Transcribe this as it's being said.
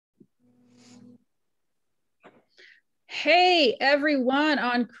Hey everyone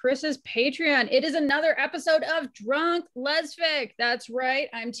on Kris's Patreon. It is another episode of Drunk Lesfic. That's right.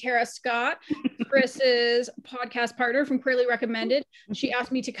 I'm Tara Scott, Kris's podcast partner from Queerly Recommended. She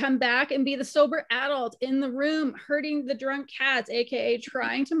asked me to come back and be the sober adult in the room, herding the drunk cats, aka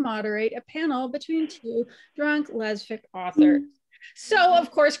trying to moderate a panel between two drunk lesfic authors. So,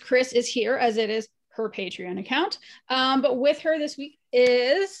 of course, Kris is here as it is her Patreon account. But with her this week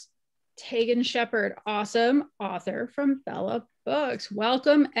is Tagan Shepard, awesome author from Bella Books.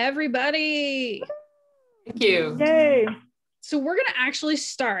 Welcome, everybody. Thank you. Yay. So we're going to actually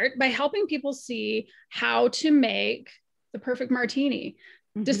start by helping people see how to make the perfect martini.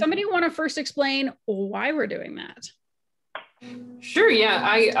 Does somebody want to first explain why we're doing that? Sure, yeah.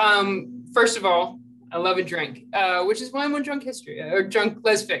 I first of all, I love a drink, which is why I'm on Drunk History or Drunk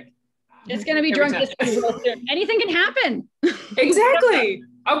Lesfic. It's going to be Drunk History real soon. Anything can happen. Exactly.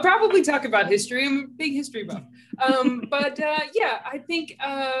 I'll probably talk about history. I'm a big history buff. Yeah, I think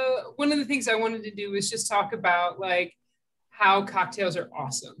one of the things I wanted to do was just talk about like how cocktails are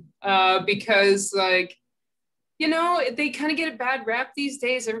awesome because like, you know, they kind of get a bad rap these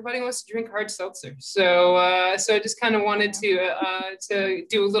days. Everybody wants to drink hard seltzer. So I just kind of wanted to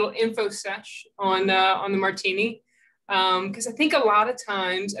do a little info sesh on the martini. Because I think a lot of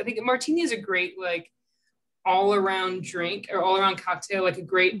times, I think a martini is a great like all-around drink or all-around cocktail, like a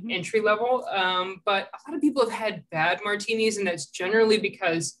great entry level. But a lot of people have had bad martinis, and that's generally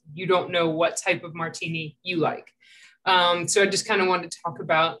because you don't know what type of martini you like. So I just kind of wanted to talk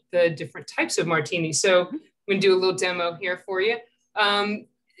about the different types of martinis. So I'm going to do a little demo here for you.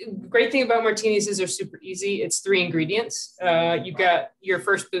 Great thing about martinis is they're super easy. It's 3 ingredients. You've got your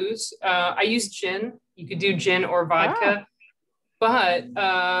first booze. I use gin. You could do gin or vodka, but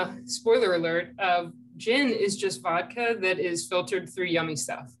spoiler alert, gin is just vodka that is filtered through yummy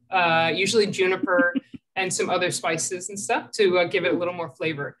stuff, usually juniper and some other spices and stuff to give it a little more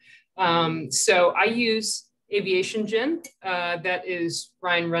flavor. So I use Aviation gin. That is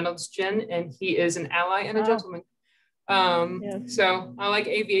Ryan Reynolds' gin, and he is an ally and a gentleman. Yes. So I like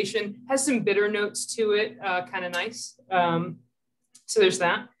Aviation. Has some bitter notes to it, kind of nice. So there's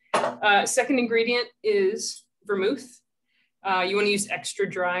that. Second ingredient is vermouth. You want to use extra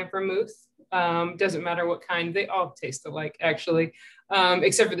dry vermouth. Doesn't matter what kind. They all taste alike, actually,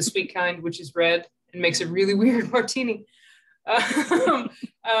 except for the sweet kind, which is red and makes a really weird martini. So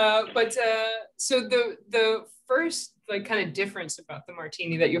the first like kind of difference about the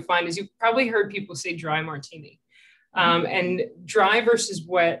martini that you'll find is you've probably heard people say dry martini. And dry versus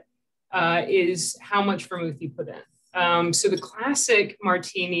wet is how much vermouth you put in. So the classic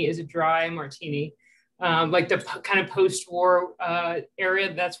martini is a dry martini, like the kind of post-war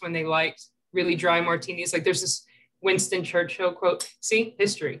era. That's when they liked really dry martinis. Like there's this Winston Churchill quote. See,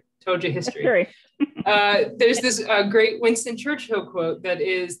 history. Told you history. There's this great Winston Churchill quote that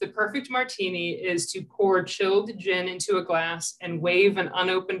is, the perfect martini is to pour chilled gin into a glass and wave an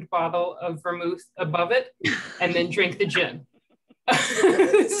unopened bottle of vermouth above it and then drink the gin.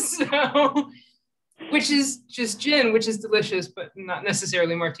 So, which is just gin, which is delicious, but not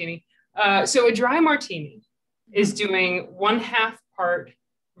necessarily martini. So a dry martini is doing 1/2 part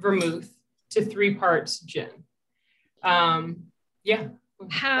vermouth to 3 parts gin. Yeah.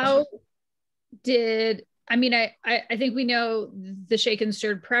 How did, I mean, I think we know the shaken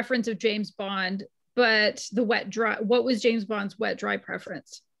stirred preference of James Bond, but the wet dry, what was James Bond's wet dry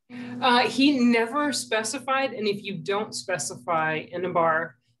preference? He never specified, and if you don't specify in a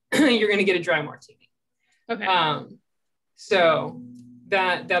bar, you're going to get a dry martini. Okay. So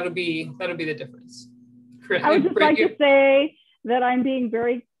that'll be the difference. I would just like to say that I'm being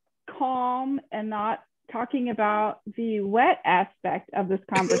very calm and not talking about the wet aspect of this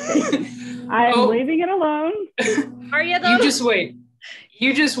conversation. I'm leaving it alone. Are you though?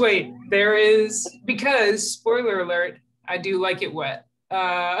 You just wait. There is, because spoiler alert, I do like it wet.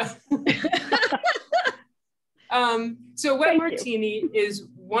 So wet martini is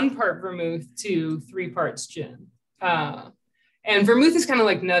 1 part vermouth to 3 parts gin. And vermouth is kind of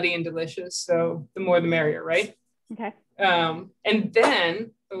like nutty and delicious. So the more the merrier, right? Okay. And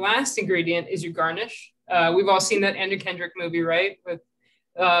then the last ingredient is your garnish. We've all seen that Andrew Kendrick movie, right? With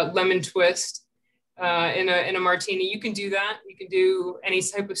lemon twist in a martini. You can do that. You can do any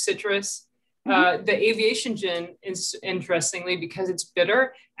type of citrus. The Aviation gin is, interestingly, because it's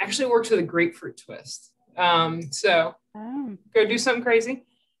bitter, actually works with a grapefruit twist. So go do something crazy.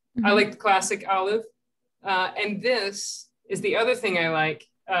 I like the classic olive. And this is the other thing I like,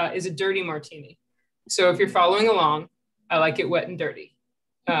 is a dirty martini. So if you're following along, I like it wet and dirty.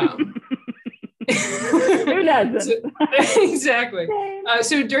 Who doesn't? Exactly.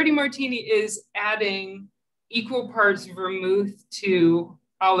 So dirty martini is adding equal parts vermouth to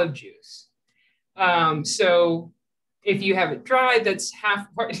olive juice. So if you have it dry, that's half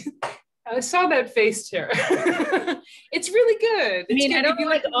part. I saw that face, Tara. It's really good. I mean, I don't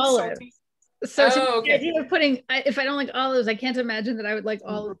like olives. So okay. the idea of putting, if I don't like olives, I can't imagine that I would like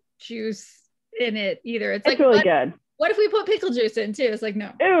olive juice in it either. It's like really good. What if we put pickle juice in too? It's like,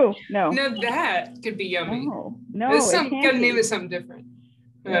 no. Ew, no. No, that could be yummy. No, gotta name it something different.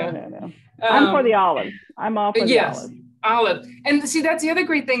 No. I'm for the olives. I'm all for the olives. Olive. And see, that's the other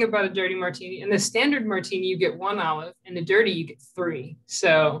great thing about a dirty martini. In the standard martini, you get 1 olive. In the dirty, you get 3.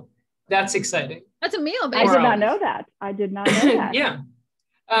 So that's exciting. That's a meal, I did not know that. Yeah.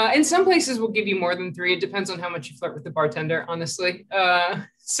 And some places will give you more than 3. It depends on how much you flirt with the bartender, honestly.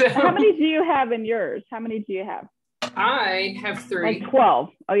 So how many do you have in yours? How many do you have? I have 3. Like 12.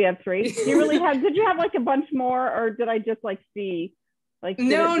 Oh, you have 3? Do you really have, did you have like a bunch more, or did I just like see? Like,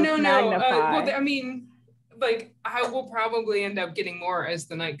 no. Well, I mean, like, I will probably end up getting more as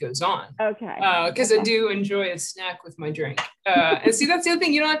the night goes on. Okay. Because I do enjoy a snack with my drink. And see, that's the other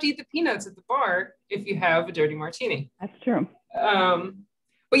thing. You don't have to eat the peanuts at the bar if you have a dirty martini. That's true.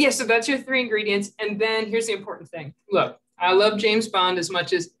 But yeah, so that's your 3 ingredients. And then here's the important thing. Look, I love James Bond as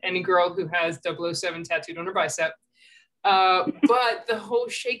much as any girl who has 007 tattooed on her bicep. But the whole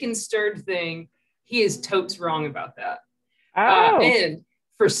shake and stirred thing, he is totes wrong about that. And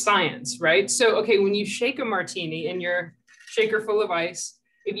for science, right? So, okay, when you shake a martini in your shaker full of ice,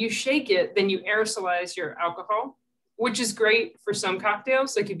 if you shake it, then you aerosolize your alcohol, which is great for some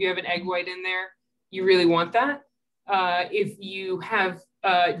cocktails. Like if you have an egg white in there, you really want that. If you have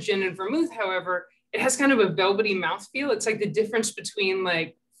gin and vermouth, however, it has kind of a velvety mouthfeel. It's like the difference between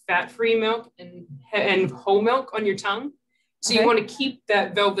like fat-free milk and whole milk on your tongue. So you want to keep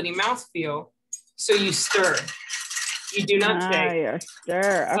that velvety mouthfeel. So you stir. You do not shake.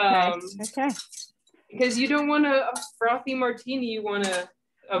 Stir. Okay. Because you don't want a frothy martini. You want a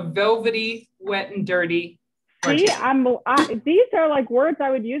velvety, wet and dirty martini. See, these are like words I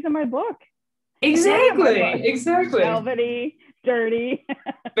would use in my book. Exactly. Velvety, dirty.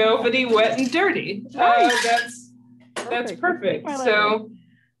 Velvety, wet and dirty. That's perfect. So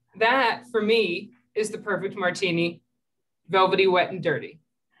that for me is the perfect martini. Velvety, wet and dirty.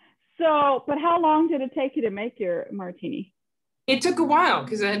 So, but how long did it take you to make your martini? It took a while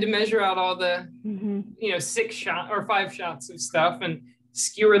because I had to measure out all the, 6 shots or 5 shots of stuff and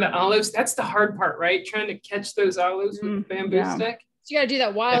skewer the olives. That's the hard part, right? Trying to catch those olives with the bamboo stick. So you got to do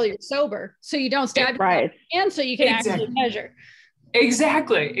that while you're sober, so you don't stab yourself, and so you can actually measure.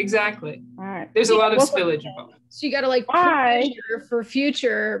 Exactly. All right. There's a lot of spillage involved. So you got to like measure for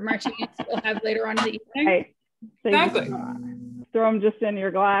future martinis we'll have later on in the evening. Right. So exactly. Throw them just in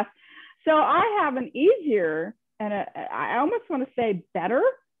your glass. So I have an easier and I almost want to say better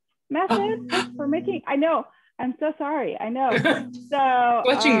method for making. I know. I'm so sorry. I know. So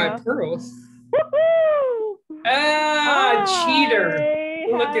clutching my pearls. Woo-hoo! Cheater.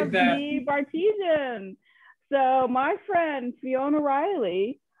 Look at that. The Bartesian. So my friend Fiona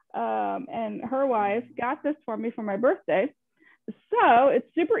Riley and her wife got this for me for my birthday. So it's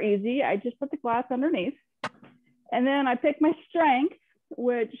super easy. I just put the glass underneath. And then I pick my strength,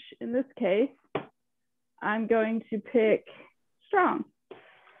 which in this case, I'm going to pick strong.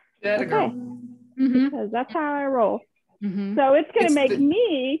 Because that's how I roll. So it's going to make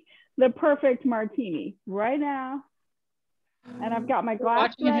me the perfect martini right now. And I've got my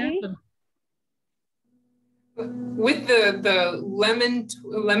glass ready. With the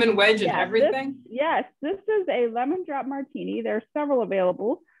lemon wedge and everything? This is a lemon drop martini. There's several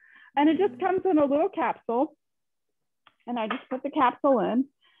available. And it just comes in a little capsule. And I just put the capsule in.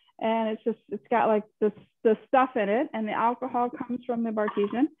 And it's got like the stuff in it. And the alcohol comes from the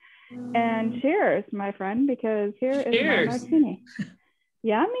Bartesian. And cheers, my friend, because here is my martini.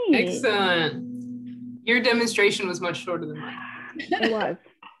 Yummy. Excellent. Your demonstration was much shorter than mine. It was.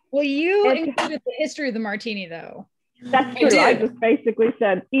 Well, you included the history of the martini, though. That's true. I just basically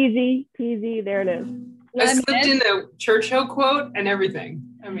said, easy peasy, there it is. I slipped in a Churchill quote and everything.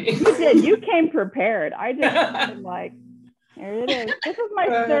 I mean, you did. You came prepared. I just like, there it is. This is my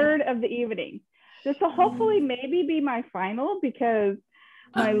third of the evening. This will hopefully maybe be my final because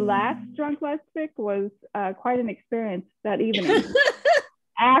my last drunk Lesfic was quite an experience that evening.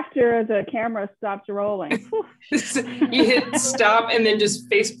 After the camera stopped rolling. You hit stop and then just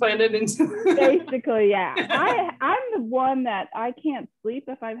face planted into basically, yeah. I'm the one that I can't sleep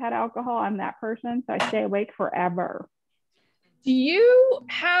if I've had alcohol. I'm that person, so I stay awake forever. Do you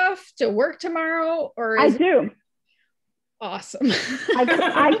have to work tomorrow, or I do? Awesome.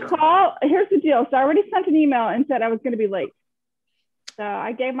 I call. Here's the deal. So I already sent an email and said I was going to be late. So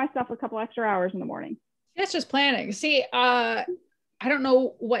I gave myself a couple extra hours in the morning. That's just planning. See, I don't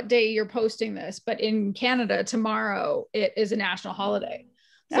know what day you're posting this, but in Canada tomorrow it is a national holiday.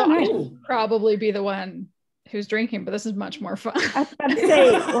 So nice. I should probably be the one who's drinking, but this is much more fun. I was about to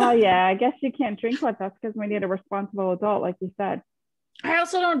say, well, yeah, I guess you can't drink with us because we need a responsible adult, like you said. I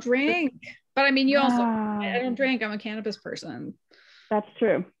also don't drink, but I mean, you also, I don't drink. I'm a cannabis person. That's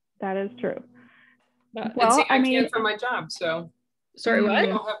true. That is true. But, well, see, I mean, can't for my job, so. Sorry, what?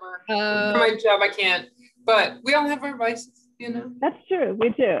 We all have our, for my job, I can't, but we all have our vices, you know? That's true. We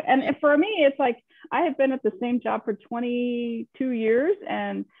do. And for me, it's like, I have been at the same job for 22 years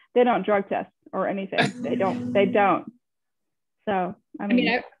and they don't drug test or anything. They don't. So, I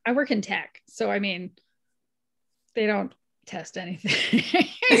mean, I work in tech. So, I mean, they don't test anything.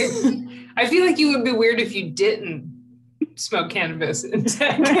 I feel like you would be weird if you didn't smoke cannabis in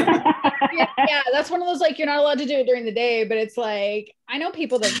tech. Yeah, that's one of those, like, you're not allowed to do it during the day, but it's like, I know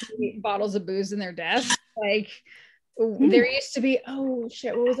people that keep bottles of booze in their desk. Like, there used to be, oh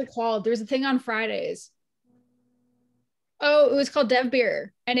shit, what was it called? There's a thing on Fridays. Oh, it was called Dev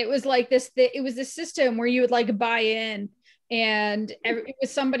Beer. And it was like this, it was this system where you would like buy in and it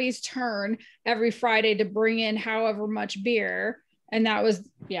was somebody's turn every Friday to bring in however much beer. And that was,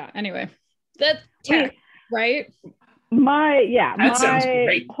 yeah, anyway, that's tech, right? My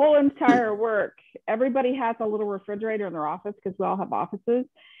great. whole entire work, everybody has a little refrigerator in their office because we all have offices.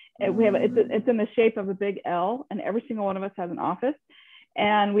 And we have it's in the shape of a big L, and every single one of us has an office.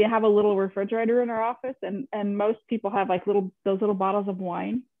 And we have a little refrigerator in our office, and most people have like those little bottles of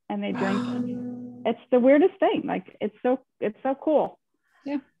wine, and they drink. It's the weirdest thing. Like it's so cool.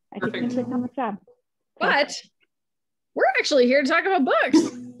 Yeah, I just think it's on the job. But we're actually here to talk about books.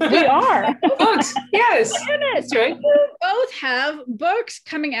 We are. Books, yes. That's right. We both have books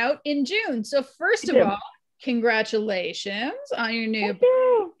coming out in June. So first of all, congratulations on your new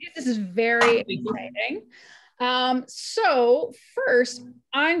book. This is very exciting. So first,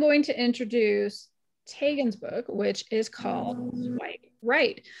 I'm going to introduce Tagan's book, which is called Swipe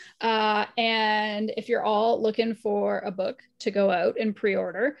Right. And if you're all looking for a book to go out and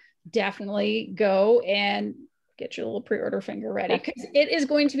pre-order, definitely go and get your little pre-order finger ready because it is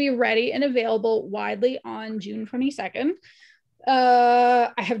going to be ready and available widely on June 22nd.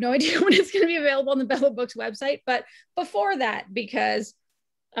 I have no idea when it's going to be available on the Bella Books website, but before that, because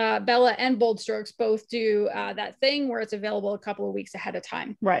Bella and Bold Strokes both do that thing where it's available a couple of weeks ahead of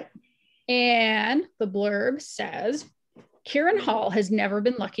time. Right. And the blurb says, Kieran Hall has never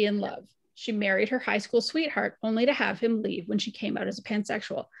been lucky in love. She married her high school sweetheart only to have him leave when she came out as a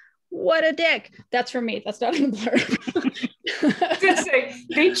pansexual. What a dick. That's for me. That's not in the blurb.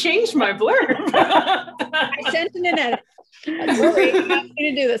 They changed my blurb. I sent in an edit. Sorry, I'm going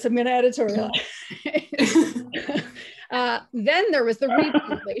to do this. I'm going to editorialize. Then there was the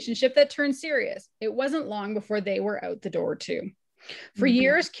rebound relationship that turned serious. It wasn't long before they were out the door too. For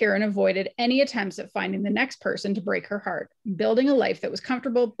years, Kieran avoided any attempts at finding the next person to break her heart, building a life that was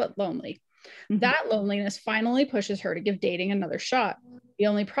comfortable but lonely. That loneliness finally pushes her to give dating another shot. The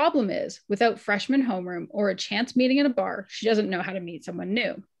only problem is, without freshman homeroom or a chance meeting in a bar, she doesn't know how to meet someone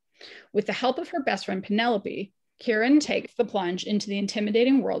new. With the help of her best friend Penelope, Kieran takes the plunge into the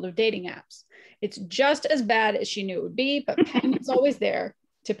intimidating world of dating apps. It's just as bad as she knew it would be, but Pen is always there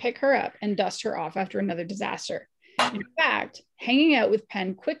to pick her up and dust her off after another disaster. In fact, hanging out with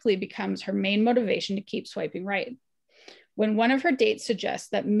Pen quickly becomes her main motivation to keep swiping right. When one of her dates suggests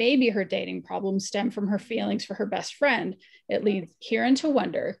that maybe her dating problems stem from her feelings for her best friend, it leads Kieran to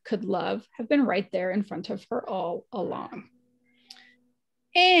wonder, could love have been right there in front of her all along?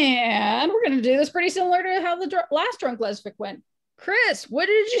 And we're going to do this pretty similar to how the last Drunk Lesfic went. Kris, what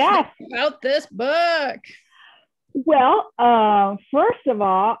did you think about this book? Well, first of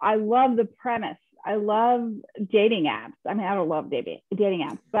all, I love the premise. I love dating apps. I mean, I don't love dating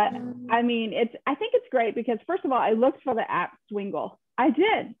apps, but I mean, I think it's great because first of all, I looked for the app Swingle. I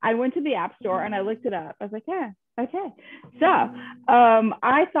did. I went to the app store and I looked it up. I was like, yeah, okay. So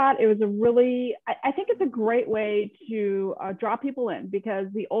I thought it was I think it's a great way to draw people in because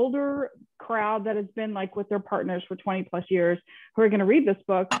the older crowd that has been like with their partners for 20 plus years who are going to read this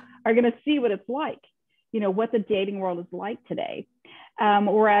book are going to see what it's like, you know, what the dating world is like today.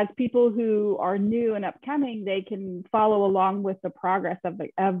 Whereas people who are new and upcoming, they can follow along with the progress of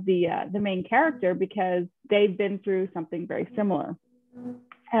the main character because they've been through something very similar.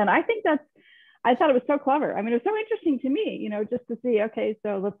 And I thought it was so clever. I mean, it was so interesting to me, you know, just to see, okay,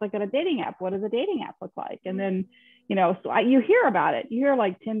 so let's look at a dating app. What does a dating app look like? And then, you know, so you hear about it. You hear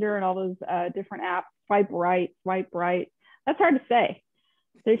like Tinder and all those different apps, swipe right. That's hard to say.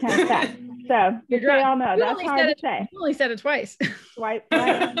 3 times fast. So just so y'all know, that's hard to say. You only said it twice. Twice.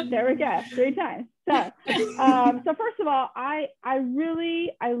 There we go. 3 times. So, so first of all, I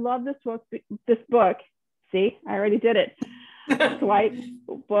love this book. See, I already did it. Swipe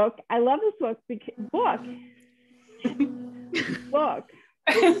book. I love this book.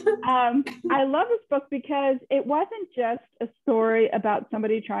 I love this book because it wasn't just a story about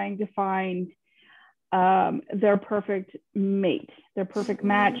somebody trying to find their perfect mate, their perfect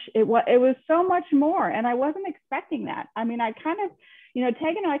match. It was so much more, and I wasn't expecting that. I mean, I kind of,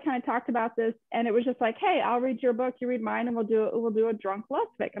 Tagan and I kind of talked about this, and it was just like, hey, I'll read your book, you read mine, and we'll do a drunk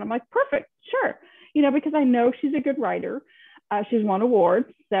Lesfic. And I'm like, perfect, sure, because I know she's a good writer. She's won awards,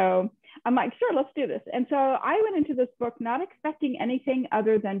 so I'm like, sure, let's do this. And so I went into this book not expecting anything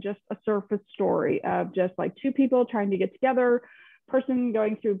other than just a surface story of just like 2 people trying to get together, person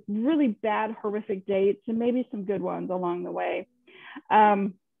going through really bad, horrific dates, and maybe some good ones along the way.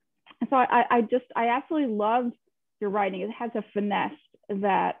 So I absolutely loved your writing. It has a finesse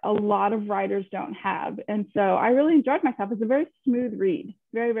that a lot of writers don't have. And so I really enjoyed myself. It's a very smooth read,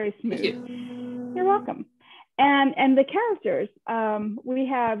 very, very smooth. You're welcome. And the characters, we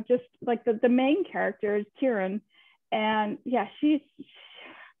have just like the main character is Kieran. And yeah, I feel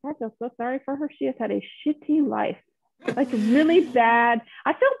so sorry for her. She has had a shitty life, like really bad.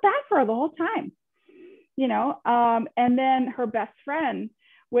 I felt bad for her the whole time, and then her best friend,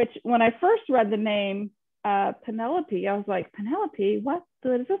 which when I first read the name Penelope, I was like, Penelope, what?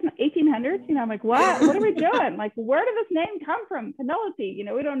 Is this in 1800s? I'm like, what are we doing? Like, where did this name come from? Penelope,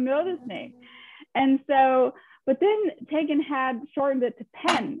 we don't know this name. And so, but then Tagan had shortened it to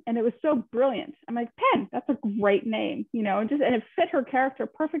Pen, and it was so brilliant. I'm like, Pen, that's a great name, and it fit her character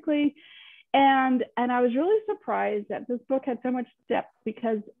perfectly. And I was really surprised that this book had so much depth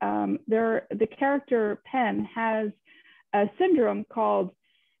because the character Pen has a syndrome called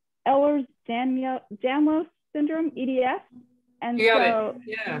Ehlers-Danlos syndrome, EDS. And you got it.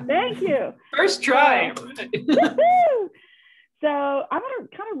 Yeah. Thank you. First try. So I'm going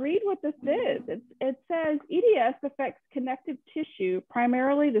to kind of read what this is. It says EDS affects connective tissue,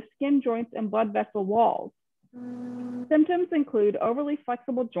 primarily the skin joints and blood vessel walls. Symptoms include overly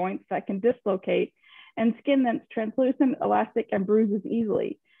flexible joints that can dislocate and skin that's translucent, elastic, and bruises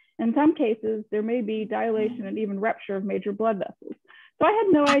easily. In some cases, there may be dilation and even rupture of major blood vessels. So I had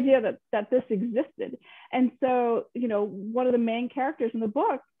no idea that this existed. And so, one of the main characters in the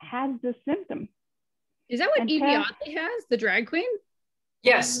book has this symptom. Is that what Evie Oddly has, the drag queen?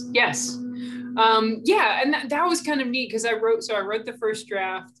 Yes. Yeah, and that was kind of neat because I wrote the first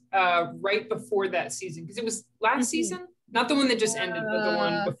draft right before that season because it was last season, not the one that just ended, but the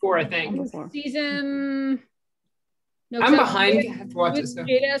one before, I think. Season. No, I'm behind. I have to watch this.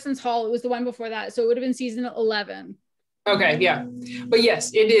 Jade Essence Hall. It was the one before that, so it would have been season 11. Okay, yeah, but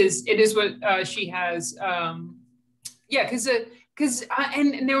yes, it is what she has. Yeah, because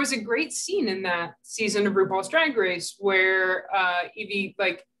and there was a great scene in that season of RuPaul's Drag Race where Evie,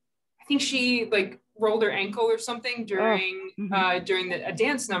 like, I think she like rolled her ankle or something during a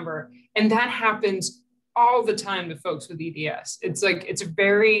dance number, and that happens all the time to folks with EDS. It's like it's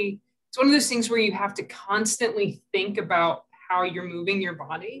one of those things where you have to constantly think about how you're moving your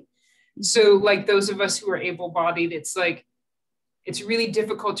body. So like those of us who are able-bodied, it's like it's really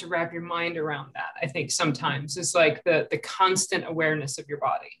difficult to wrap your mind around that. I think sometimes it's like the constant awareness of your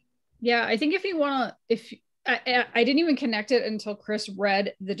body. Yeah, I think I didn't even connect it until Kris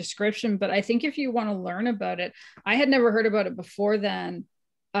read the description, but I think if you want to learn about it, I had never heard about it before then.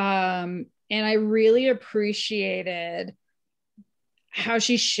 And I really appreciated how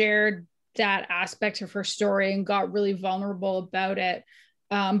she shared that aspect of her story and got really vulnerable about it.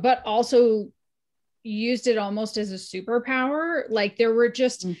 But also used it almost as a superpower. Like there were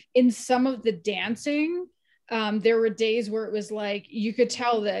just in some of the dancing, there were days where it was like you could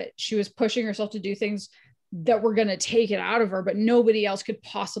tell that she was pushing herself to do things that were going to take it out of her, but nobody else could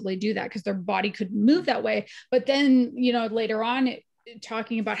possibly do that because their body could move that way. But then, later on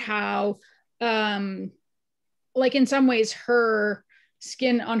talking about how like in some ways her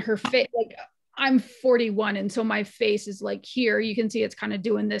skin on her face, like I'm 41 and so my face is like here, you can see it's kind of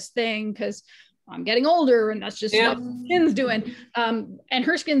doing this thing because I'm getting older and that's just what skin's doing. And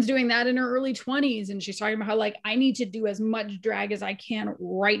her skin's doing that in her early 20s. And she's talking about how like, I need to do as much drag as I can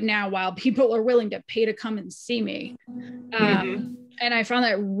right now while people are willing to pay to come and see me. And I found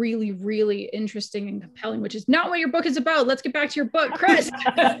that really, really interesting and compelling, which is not what your book is about. Let's get back to your book, Kris.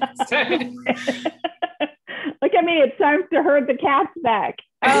 Look at me, it's time to herd the cats back.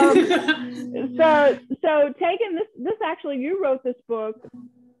 So Tagan, this actually, you wrote this book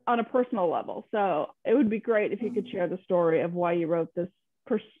on a personal level. So it would be great if you could share the story of why you wrote this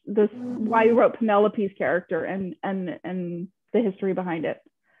why you wrote Penelope's character and the history behind it.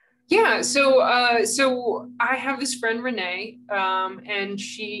 Yeah, so I have this friend Renee, and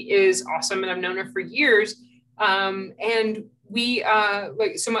she is awesome, and I've known her for years. And we I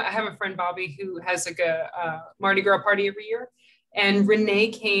have a friend Bobby who has like a Mardi Gras party every year, and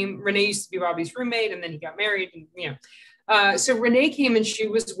Renee used to be Bobby's roommate, and then he got married, and so Renee came and she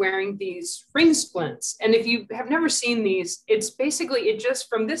was wearing these ring splints. And if you have never seen these, it's basically, it just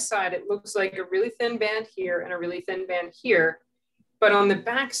from this side, it looks like a really thin band here and a really thin band here. But on the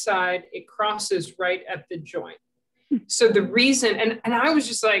back side, it crosses right at the joint. So the reason, and I was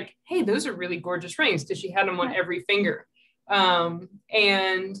just like, hey, those are really gorgeous rings, because she had them on every finger.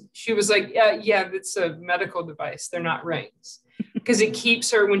 And she was like, yeah, that's a medical device. They're not rings. Because it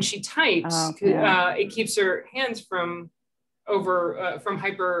keeps her, when she types, it keeps her hands from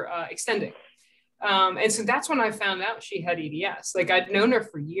hyper extending. And so that's when I found out she had EDS. Like, I'd known her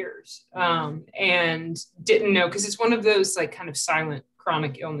for years, and didn't know, because it's one of those like kind of silent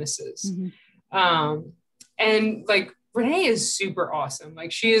chronic illnesses. Mm-hmm. And like, Renee is super awesome.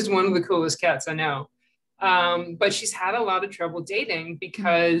 Like, she is one of the coolest cats I know. But she's had a lot of trouble dating,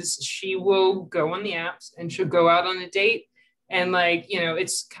 because she will go on the apps and she'll go out on a date. And like,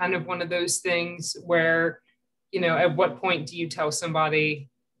 it's kind of one of those things where, at what point do you tell somebody,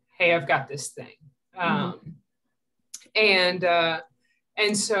 hey, I've got this thing?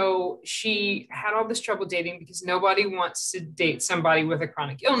 And so she had all this trouble dating, because nobody wants to date somebody with a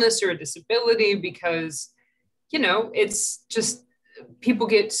chronic illness or a disability, because, it's just, people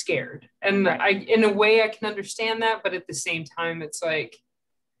get scared. And in a way I can understand that, but at the same time, it's like,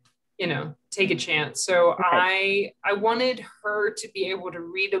 take a chance. So I wanted her to be able to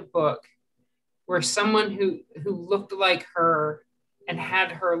read a book where someone who looked like her and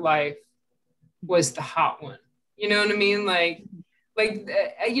had her life was the hot one. You know what I mean? I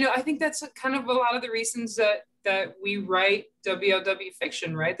think that's kind of a lot of the reasons that we write WLW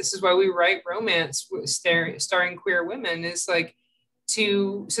fiction, right? This is why we write romance starring queer women, is like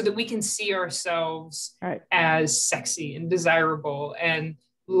so that we can see ourselves as sexy and desirable and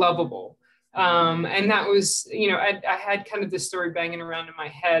lovable. And that was, I had kind of this story banging around in my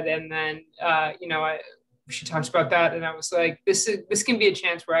head. And then, she talked about that. And I was like, this can be a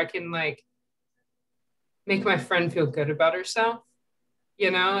chance where I can like make my friend feel good about herself,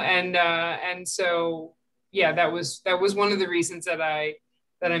 and so, yeah, that was one of the reasons that I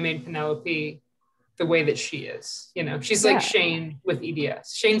made Penelope the way that she is. She's like Shane with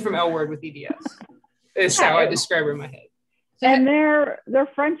EDS, Shane from L Word with EDS. Is how I describe her in my head. And their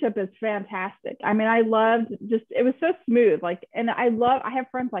friendship is fantastic. I mean, I loved it was so smooth. Like, and I have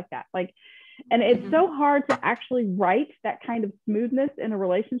friends like that. Like, and it's so hard to actually write that kind of smoothness in a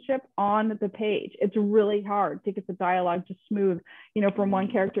relationship on the page. It's really hard to get the dialogue just smooth, from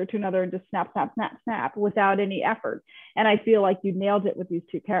one character to another, and just snap, snap, snap, snap without any effort. And I feel like you nailed it with these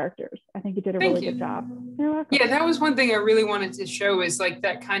two characters. I think you did a really good job. You're welcome. Yeah, that was one thing I really wanted to show, is like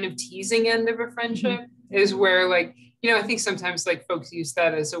that kind of teasing end of a friendship is where, like, I think sometimes like folks use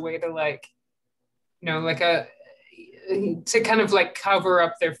that as a way to like, to kind of like cover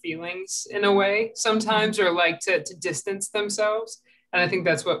up their feelings in a way sometimes, or like to distance themselves. And I think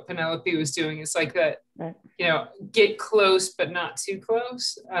that's what Penelope was doing, is like that, get close, but not too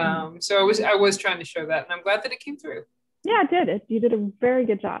close. So I was trying to show that, and I'm glad that it came through. Yeah, it did. You did a very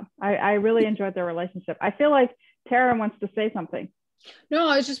good job. I really enjoyed their relationship. I feel like Tara wants to say something. No,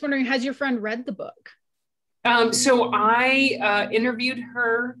 I was just wondering, has your friend read the book? So I interviewed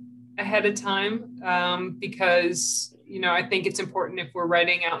her ahead of time, because, I think it's important, if we're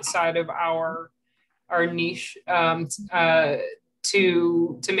writing outside of our niche,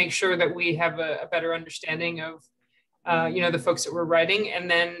 to make sure that we have a better understanding of, the folks that we're writing.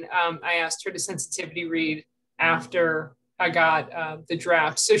 And then I asked her to sensitivity read after I got the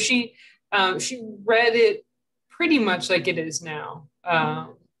draft. So she read it pretty much like it is now.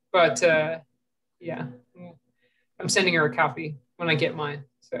 But yeah, I'm sending her a copy when I get mine.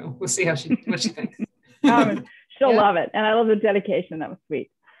 So we'll see what she thinks. She'll love it. And I love the dedication. That was sweet.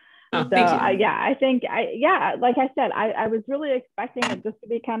 Oh, so I think like I said, I was really expecting it just to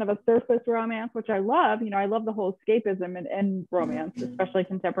be kind of a surface romance, which I love. I love the whole escapism in romance, especially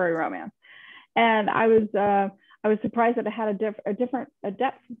contemporary romance. And I was surprised that it had a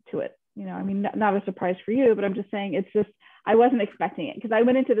depth to it. I mean, not a surprise for you, but I'm just saying, it's just, I wasn't expecting it, because I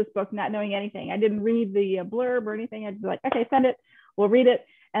went into this book not knowing anything. I didn't read the blurb or anything. I just like, okay, send it, we'll read it.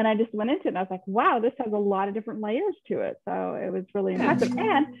 And I just went into it and I was like, wow, this has a lot of different layers to it. So it was really impressive.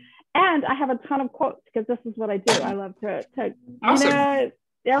 And I have a ton of quotes, because this is what I do. I love to awesome.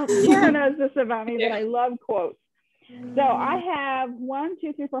 Tara knows this about me, that I love quotes. So I have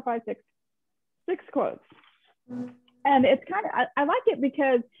 6 quotes. And it's kind of, I like it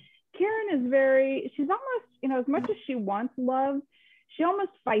because Karen is she's almost, as much as she wants love, she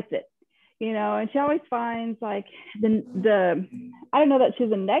almost fights it, and she always finds like I don't know that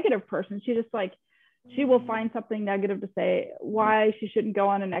she's a negative person. She just like, she will find something negative to say why she shouldn't go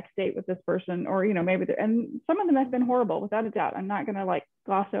on a next date with this person, or, maybe, and some of them have been horrible, without a doubt. I'm not going to like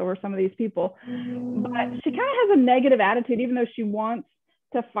gloss over some of these people, but she kind of has a negative attitude, even though she wants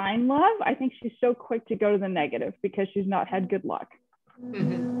to find love. I think she's so quick to go to the negative because she's not had good luck.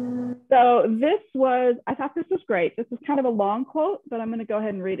 Mm-hmm. So I thought this was great. This is kind of a long quote, but I'm going to go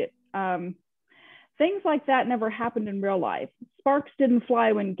ahead and read it. Things like that never happened in real life. Sparks didn't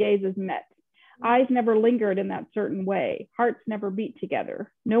fly when gazes met. Eyes never lingered in that certain way. Hearts never beat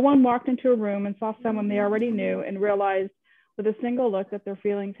together. No one walked into a room and saw someone they already knew and realized with a single look that their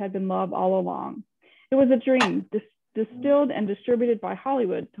feelings had been love all along. It was a dream, distilled and distributed by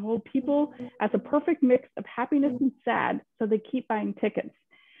Hollywood to hold people as a perfect mix of happiness and sad, so they keep buying tickets.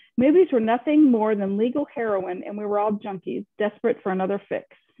 Movies were nothing more than legal heroin, and we were all junkies, desperate for another fix.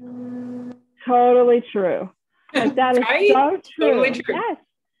 Totally true. Like, that is right? So true. Totally true. Yes,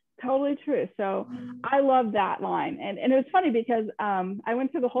 totally true. So I love that line. And it was funny because I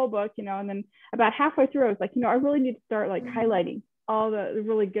went through the whole book, and then about halfway through, I was like, I really need to start like highlighting all the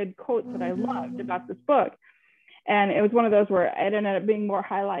really good quotes that I loved about this book. And it was one of those where it ended up being more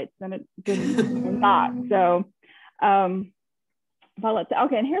highlights than it did not. So, but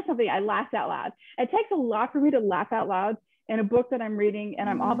okay. And here's something I laughed out loud. It takes a lot for me to laugh out loud in a book that I'm reading and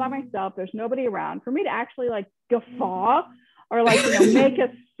I'm all by myself. There's nobody around for me to actually like guffaw or like, make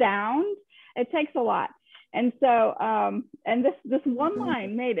a sound. It takes a lot. And so, and this one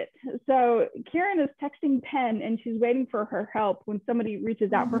line made it. So Karen is texting Penn and she's waiting for her help when somebody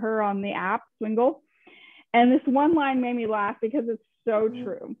reaches out for her on the app Swingle. And this one line made me laugh because it's so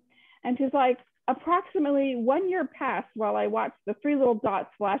true. And she's like, approximately 1 year passed while I watched the 3 little dots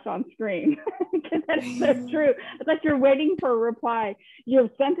flash on screen. Because that's so true. It's like you're waiting for a reply. You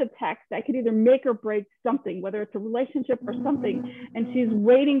have sent a text that could either make or break something, whether it's a relationship or something. And she's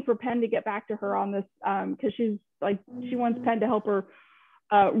waiting for Penn to get back to her on this because she's like, she wants Penn to help her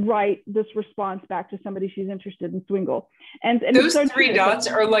write this response back to somebody she's interested in Swingle. And those so 3 dots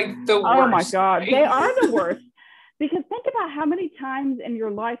are like the worst. Oh my God, right? They are the worst. Because think about how many times in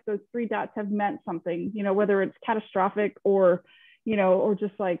your life those 3 dots have meant something, whether it's catastrophic or, or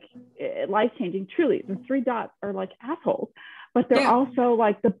just like life-changing. Truly, the 3 dots are like assholes, but they're also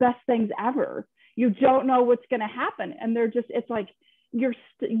like the best things ever. You don't know what's going to happen. And they're just, it's like,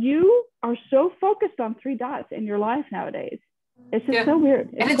 you are so focused on 3 dots in your life nowadays. It's just so weird.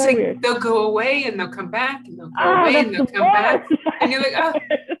 And it's so like weird. They'll go away and they'll come back and they'll go away and they'll come back. And you're like, oh,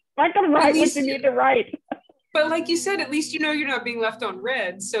 I'm going to write what you need to write. But like you said, at least you're not being left on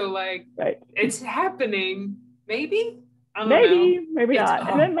red. So like, It's happening. Maybe. I don't know. Maybe not.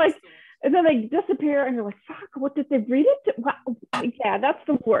 And then they disappear and you're like, fuck, what did they read it to? Wow. Yeah, that's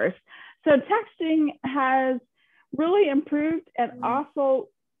the worst. So texting has really improved and also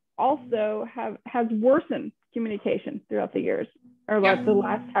has worsened communication throughout the years, or like the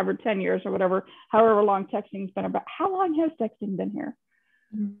last 10 years or whatever, however long texting's been about. How long has texting been here?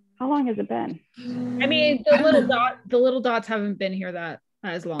 How long has it been? I mean, the little dots haven't been here that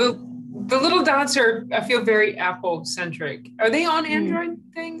as long. The little dots I feel very Apple centric. Are they on Android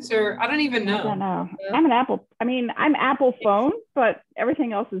things, or I don't even know. I don't know. I'm Apple phone, but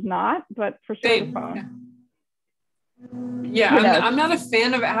everything else is not, but for sure the phone. Yeah, I'm not a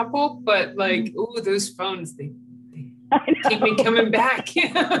fan of Apple, but like, those phones, they keep me coming back.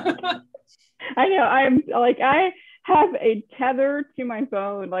 I know. I'm like, I have a tether to my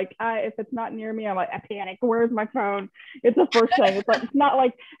phone. Like, if it's not near me, I'm like, I panic. Where's my phone? It's the first thing. It's like, it's not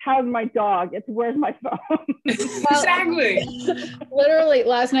like, how's my dog? It's where's my phone? Exactly. Literally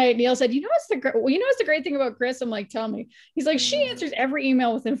last night, Neil said, what's the great thing about Kris? I'm like, tell me. He's like, she answers every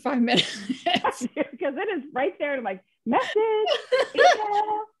email within 5 minutes. Because it is right there. And I'm like, message,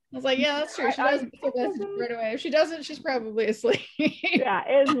 email. I was like, yeah, that's true. She does message right away. If she doesn't, she's probably asleep. Yeah,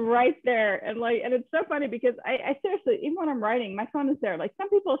 it's right there. And it's so funny because I seriously, even when I'm writing, my phone is there. Like, some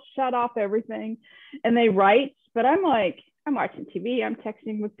people shut off everything and they write, but I'm like, I'm watching TV, I'm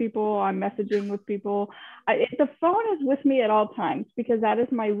texting with people, I'm messaging with people. The phone is with me at all times because that is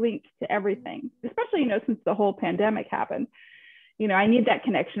my link to everything, especially, since the whole pandemic happened. I need that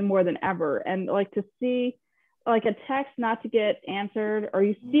connection more than ever. And like, to see like a text not to get answered, or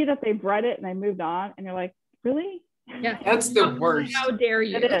you see that they've read it and they moved on, and you're like, really? Yeah, that's the worst. How dare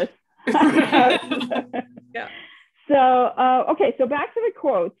you? It is. Yeah. So okay, so back to the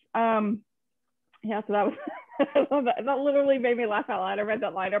quotes. So that was That literally made me laugh out loud. I read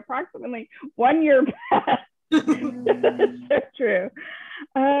that line. Approximately 1 year passed. It's so true.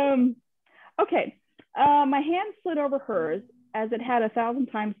 Okay. My hand slid over hers as it had 1,000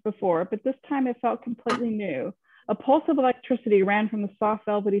 times before, but this time it felt completely new. A pulse of electricity ran from the soft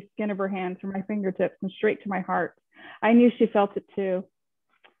velvety skin of her hand through my fingertips and straight to my heart. I knew she felt it too.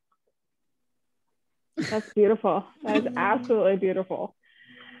 That's beautiful. That is absolutely beautiful.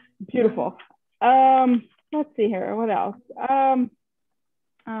 Beautiful. Let's see here. What else? And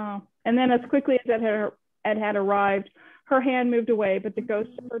then as quickly as it had arrived, her hand moved away, but the ghost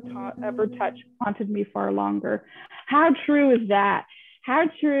of her touch haunted me far longer. How true is that? How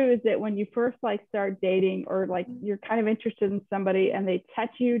true is it when you first like start dating, or like you're kind of interested in somebody and they touch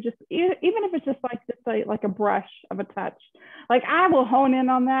you, just even if it's just like a brush of a touch. Like I will hone in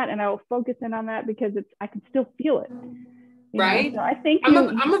on that and I will focus in on that because I can still feel it. Right. So I think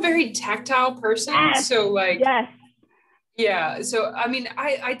I'm a very tactile person. Yes, so like, yes. Yeah. So, I mean,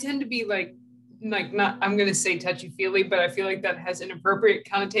 I tend to be like not, I'm going to say touchy feely, but I feel like that has inappropriate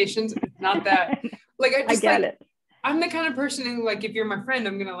connotations. It's not that like, I get it. I'm the kind of person who like, if you're my friend,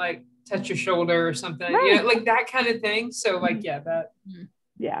 I'm going to like touch your shoulder or something, right. like that kind of thing. So like,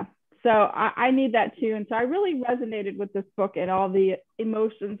 yeah. So I need that too. And so I really resonated with this book and all the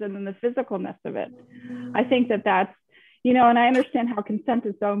emotions and then the physicalness of it. I think that's, and I understand how consent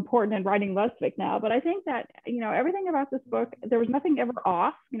is so important in writing Lesfic now, but I think that, everything about this book, there was nothing ever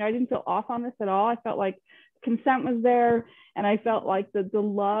off. I didn't feel off on this at all. I felt like consent was there, and I felt like the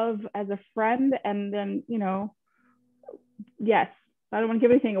love as a friend. And then, yes, I don't want to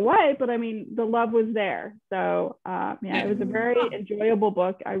give anything away, but I mean, the love was there. So it was a very enjoyable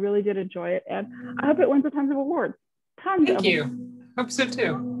book. I really did enjoy it. And I hope it wins a tons of awards. Thank you. Hope so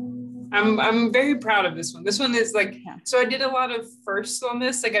too. I'm very proud of this one. This one is like, so I did a lot of firsts on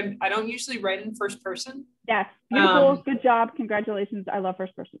this. Like I don't usually write in first person. Yes. Beautiful. Good job. Congratulations. I love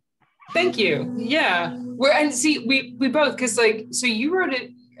first person. Thank you. Yeah. And see, we both, cause like, so you wrote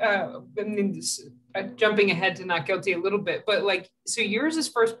it, jumping ahead to Not Guilty a little bit, but like, so yours is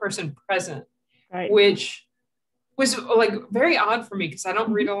first person present, right? Which was like very odd for me because I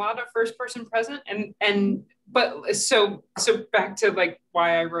don't read a lot of first person present, but so back to like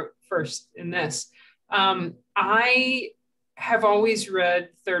why I wrote first in this. I have always read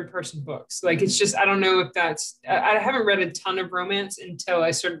third person books. Like it's just, I don't know if that's, I haven't read a ton of romance until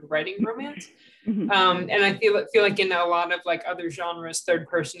I started writing romance. And I feel like in a lot of like other genres, third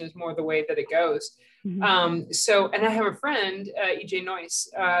person is more the way that it goes. And I have a friend, E.J. Noyce,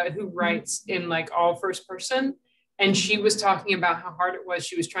 who writes in like all first person. And she was talking about how hard it was.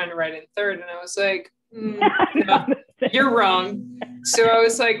 She was trying to write in third. And I was like, no, you're wrong. So I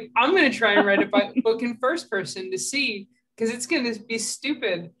was like, I'm going to try and write a book in first person to see, because it's going to be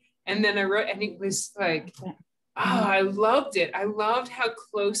stupid. And then I wrote, and it was like, I loved it. I loved how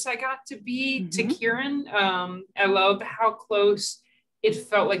close I got to be to Kieran. I loved how close it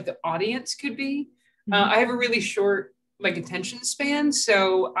felt like the audience could be. I have a really short like attention span,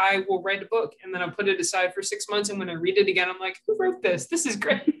 so I will write a book and then I'll put it aside for 6 months, and when I read it again, I'm like, who wrote this? This is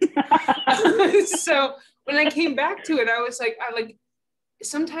great. So when I came back to it, I was like,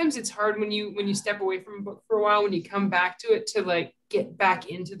 sometimes it's hard when you step away from a book for a while, when you come back to it, to like get back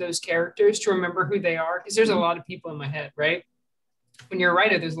into those characters, to remember who they are, because there's a lot of people in my head, right? When you're a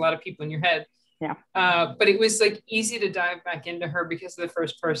writer, there's a lot of people in your head. But it was like easy to dive back into her because of the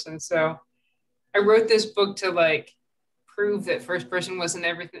first person. So I wrote this book to like prove that first person wasn't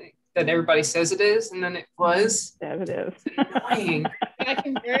everything that everybody says it is, and then it was. That it is. It's annoying. I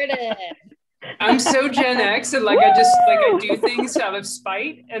converted. I'm so Gen X, and like I do things out of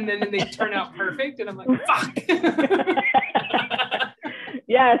spite, and then they turn out perfect, and I'm like, fuck.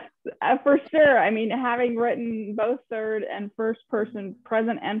 Yes, for sure. I mean, having written both third and first person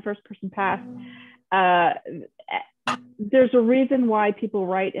present and first person past, there's a reason why people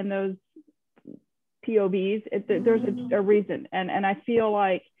write in those POVs. There's a reason, and I feel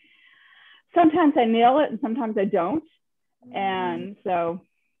like sometimes I nail it and sometimes I don't, and so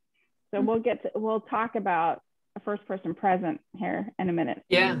we'll talk about a first person present here in a minute.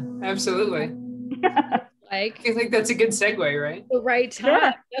 Yeah, absolutely. I feel like that's a good segue, right? The right time.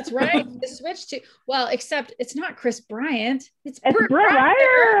 Sure. That's right. The switch to, well, except it's not Kris Bryant. It's Brit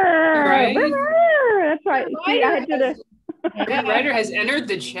Ryder. Right? Brit Ryder. That's right. Brit Ryder has entered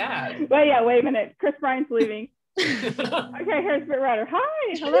the chat. Wait a minute. Kris Bryant's leaving. Okay, here's Brit Ryder.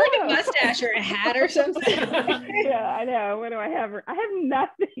 Hi, hello. Like a mustache or a hat or something. Yeah, I know. What do I have? I have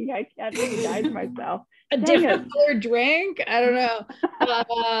nothing. I can't even guide myself. A different colored drink. I don't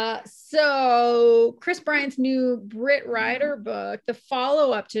know. So Kris Bryant's new Brit Ryder book, the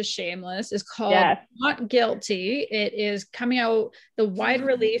follow-up to Shameless, is called Not Guilty. It is coming out. The wide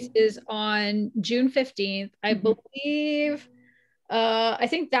release is on June 15th. I believe. I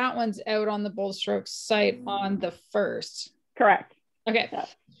think that one's out on the Bold Strokes site on the 1st. Correct. Okay. Yeah.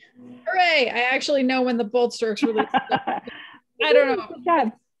 Hooray! I actually know when the Bold Strokes release. I don't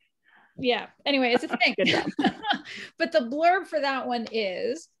know. Yeah. Anyway, it's a thing. But the blurb for that one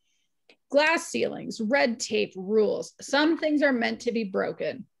is glass ceilings, red tape, rules. Some things are meant to be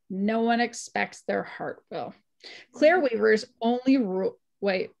broken. No one expects their heart will. Claire Weaver's only rule.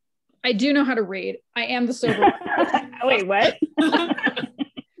 Wait, I do know how to read. I am the sober one. Wait, what?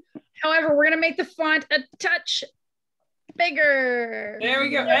 However, we're going to make the font a touch bigger. There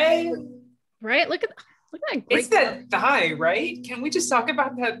we go. Hey. Right? Look at that. It's that thigh, right? Can we just talk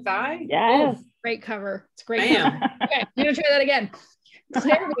about that thigh? Yes. Oh, great cover. It's great. Cover. Okay, I'm going to try that again.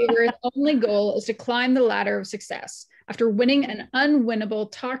 Claire Weaver's only goal is to climb the ladder of success. After winning an unwinnable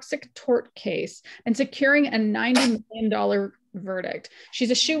toxic tort case and securing a $90 million verdict,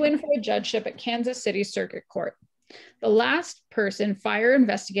 she's a shoo-in for a judgeship at Kansas City Circuit Court. The last person fire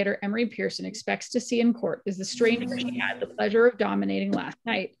investigator Emery Pearson expects to see in court is the stranger she had the pleasure of dominating last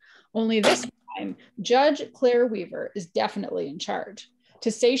night. Only this time, Judge Claire Weaver is definitely in charge.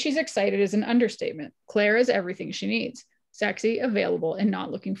 To say she's excited is an understatement. Claire is everything she needs: sexy, available, and not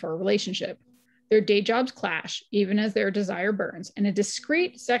looking for a relationship. Their day jobs clash, even as their desire burns, and a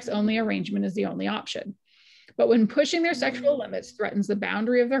discreet sex-only arrangement is the only option. But when pushing their sexual limits threatens the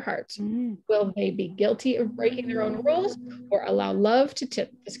boundary of their hearts, will they be guilty of breaking their own rules or allow love to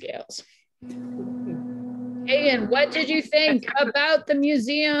tip the scales? Tagan, what did you think about the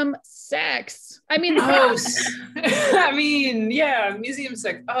museum sex? I mean, yeah, museum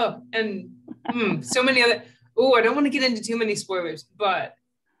sex. Oh, and so many other. Oh, I don't want to get into too many spoilers, but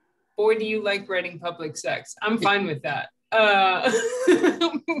boy, do you like writing public sex. I'm fine with that.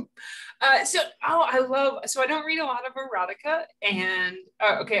 So I don't read a lot of erotica, and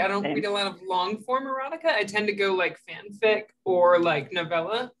I don't read a lot of long form erotica. I tend to go like fanfic or like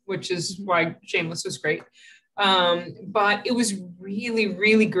novella, which is why Shameless was great. But it was really,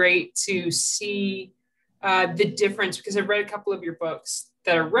 really great to see the difference, because I've read a couple of your books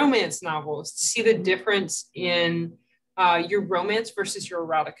that are romance novels, to see the difference in your romance versus your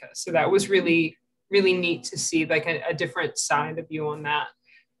erotica. So that was really, really neat to see like a different side of you on that.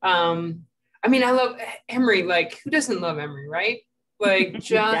 I love Emery. Like, who doesn't love Emery, right? Like,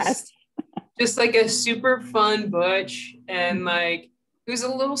 just like a super fun butch, and like, who's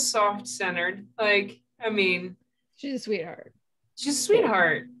a little soft-centered. Like, she's a sweetheart. She's a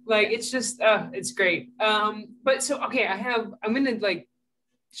sweetheart. Like, it's just, it's great. But so, okay, I'm going to like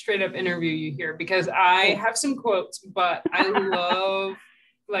straight up interview you here, because I have some quotes, but I love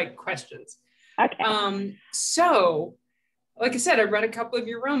like questions. Okay. So, like I said, I read a couple of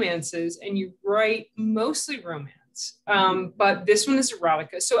your romances, and you write mostly romance, but this one is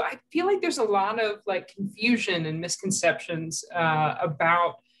erotica. So I feel like there's a lot of like confusion and misconceptions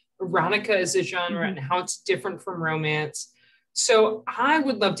about erotica as a genre and how it's different from romance. So I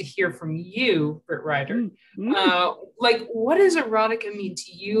would love to hear from you, Brit Ryder. Like, what does erotica mean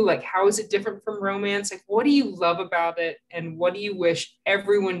to you? Like, how is it different from romance? Like, what do you love about it? And what do you wish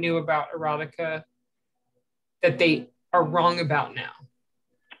everyone knew about erotica that they are wrong about now?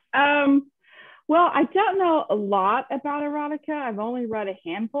 Well, I don't know a lot about erotica. I've only read a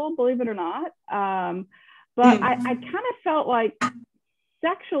handful, believe it or not. But I kind of felt like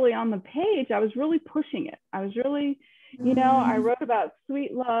sexually on the page, I was really pushing it. I was really, I wrote about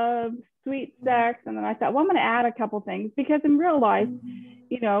sweet love, sweet sex. And then I thought, well, I'm going to add a couple things, because in real life,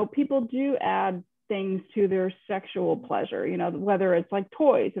 people do add things to their sexual pleasure, whether it's like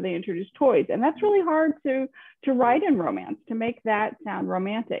toys, or they introduce toys. And that's really hard to write in romance, to make that sound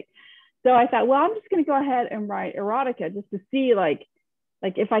romantic. So I thought, well, I'm just going to go ahead and write erotica, just to see like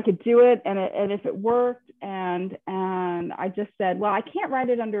if I could do it, and if it worked. And I just said, well, I can't write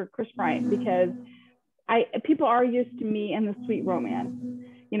it under Kris Bryant, because people are used to me in the sweet romance.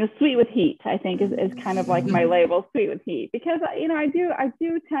 Sweet with heat, I think is kind of like my label, sweet with heat, because I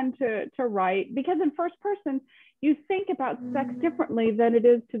do tend to write, because in first person you think about sex differently than it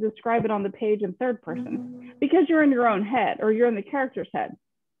is to describe it on the page in third person, because you're in your own head, or you're in the character's head.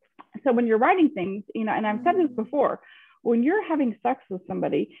 So when you're writing things, and I've said this before, when you're having sex with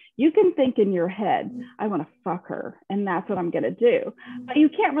somebody, you can think in your head, I want to fuck her, and that's what I'm going to do. But you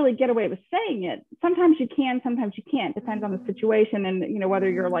can't really get away with saying it. Sometimes you can, sometimes you can't. Depends on the situation and, you know, whether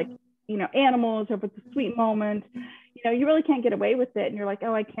you're like, you know, animals or if it's a sweet moment, you know, you really can't get away with it. And you're like,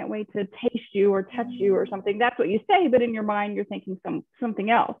 oh, I can't wait to taste you or touch you or something. That's what you say, but in your mind, you're thinking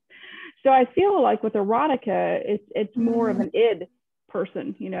something else. So I feel like with erotica, it's more of an id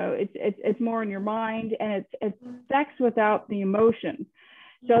person, you know, it's more in your mind, and it's sex without the emotion.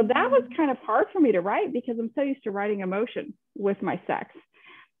 So that was kind of hard for me to write because I'm so used to writing emotion with my sex.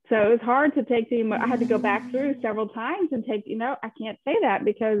 So it was hard to take I had to go back through several times and take, you know, I can't say that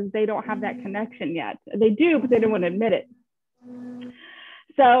because they don't have that connection yet. They do, but they don't want to admit it.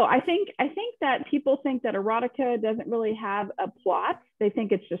 So I think that people think that erotica doesn't really have a plot. They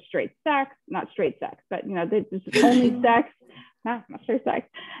think it's just straight sex, not straight sex, but, you know, it's only sex. Not straight sex.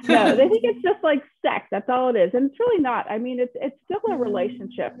 No, they think it's just like sex. That's all it is. And it's really not. I mean, it's still a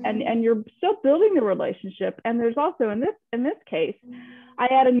relationship, and you're still building the relationship. And there's also in this case, I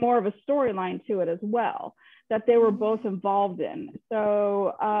added more of a storyline to it as well that they were both involved in.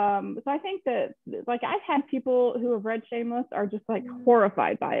 So so I think that, like, I've had people who have read Shameless are just like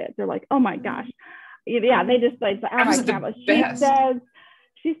horrified by it. They're like, oh my gosh. Yeah, they just like, oh my God.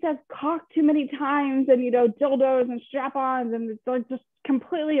 She says cock too many times, and, you know, dildos and strap-ons, and it's like just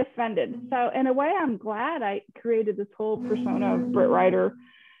completely offended. So in a way, I'm glad I created this whole persona of Brit Ryder,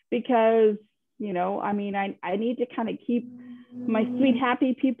 because, you know, I mean, I need to kind of keep my sweet,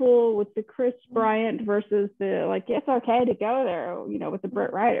 happy people with the Kris Bryant versus the, like, it's okay to go there, you know, with the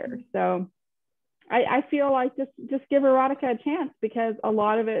Brit Ryder. So I feel like just give erotica a chance, because a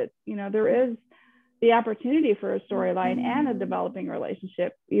lot of it, you know, there is the opportunity for a storyline and a developing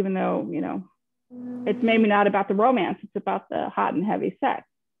relationship, even though, you know, it's maybe not about the romance, it's about the hot and heavy sex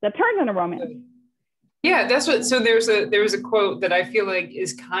that turns into romance. Yeah, that's what, so there was a quote that I feel like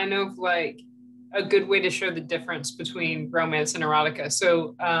is kind of like a good way to show the difference between romance and erotica.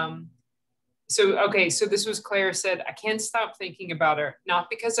 So this was Claire said, I can't stop thinking about her, not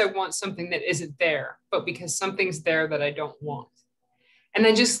because I want something that isn't there, but because something's there that I don't want. And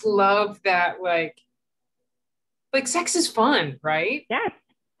I just love that, like sex is fun, right? Yes.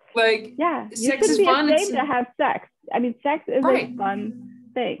 Like, yeah, you sex shouldn't is be fun. ashamed to have sex. I mean, sex is a fun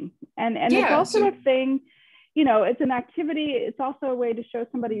thing, and yeah, it's also a thing, you know, it's an activity. It's also a way to show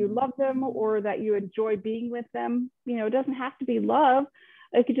somebody you love them or that you enjoy being with them. You know, it doesn't have to be love.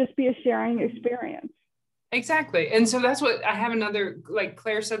 It could just be a sharing experience. Exactly. And so that's what I have another, like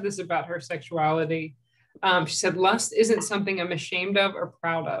Claire said this about her sexuality. She said, lust isn't something I'm ashamed of or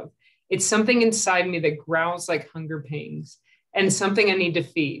proud of. It's something inside me that growls like hunger pangs, and something I need to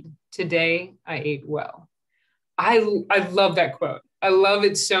feed. Today, I ate well. I love that quote. I love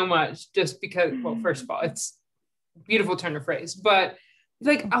it so much, just because, well, first of all, it's a beautiful turn of phrase, but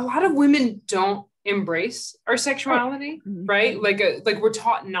like a lot of women don't embrace our sexuality, right? Like we're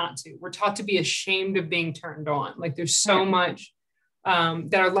taught not to. We're taught to be ashamed of being turned on. Like there's so much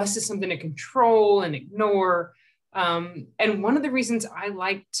that our lust is something to control and ignore. And one of the reasons I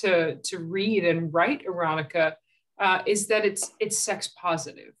like to read and write erotica is that it's sex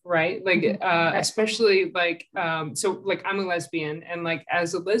positive, right? Like especially like so like I'm a lesbian, and like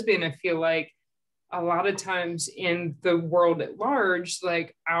as a lesbian, I feel like a lot of times in the world at large,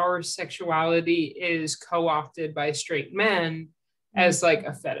 like our sexuality is co-opted by straight men as like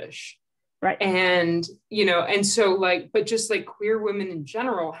a fetish. Right. And, you know, and so like, but just like queer women in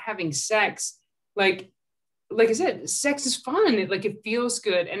general having sex, like I said, sex is fun. It feels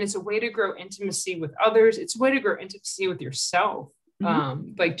good. And it's a way to grow intimacy with others. It's a way to grow intimacy with yourself.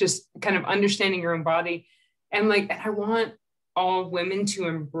 Like just kind of understanding your own body. And I want all women to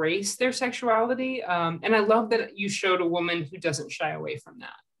embrace their sexuality. And I love that you showed a woman who doesn't shy away from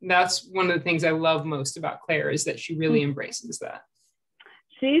that. That's one of the things I love most about Claire, is that she really embraces that.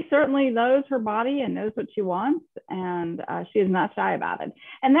 She certainly knows her body and knows what she wants, and she is not shy about it.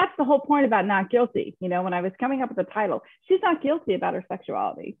 And that's the whole point about Not Guilty. You know, when I was coming up with the title, she's not guilty about her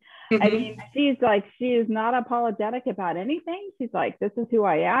sexuality. I mean, she is not apologetic about anything. She's like, this is who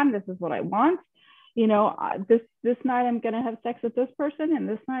I am. This is what I want. You know, this night I'm going to have sex with this person, and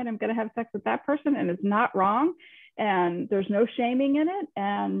this night I'm going to have sex with that person, and it's not wrong. And there's no shaming in it.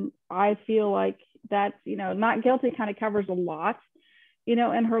 And I feel like that's, you know, Not Guilty kind of covers a lot, you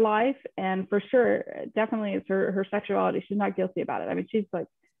know, in her life. And for sure, definitely it's her sexuality. She's not guilty about it. I mean,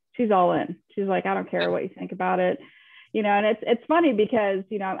 she's all in. She's like, I don't care what you think about it. You know, and it's funny because,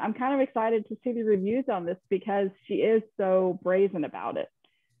 you know, I'm kind of excited to see the reviews on this, because she is so brazen about it.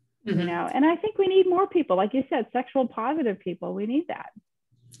 You know, and I think we need more people, like you said, sexual positive people. We need that.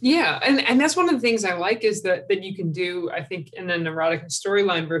 Yeah, and that's one of the things I like is that you can do, I think, in an erotic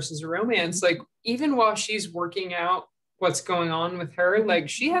storyline versus a romance. Like even while she's working out what's going on with her, like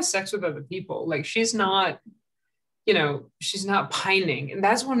she has sex with other people. Like she's not, she's not pining. And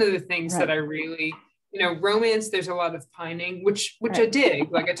that's one of the things that I really, romance, there's a lot of pining, which I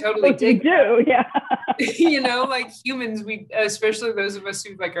dig. Like I totally dig. You do, yeah. Like humans, we, especially those of us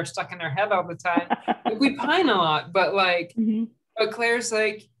who like are stuck in our head all the time, like, we pine a lot, but like, but Claire's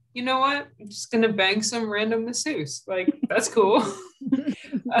like, you know what? I'm just gonna bang some random masseuse. Like that's cool. But,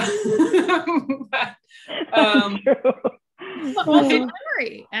 also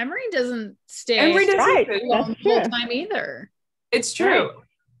Emery doesn't stay Emery doesn't the whole time either. It's true.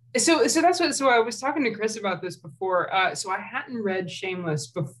 Right. So that's what. So I was talking to Kris about this before. So I hadn't read Shameless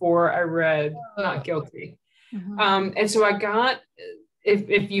before I read Not Guilty, and so I got.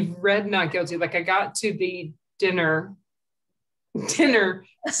 If you've read Not Guilty, like I got to the dinner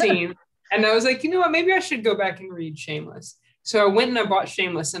scene, and I was like, you know what? Maybe I should go back and read Shameless. So I went and I bought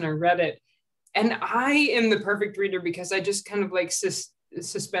Shameless and I read it, and I am the perfect reader because I just kind of like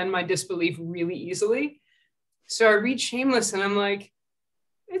suspend my disbelief really easily. So I read Shameless and I'm like,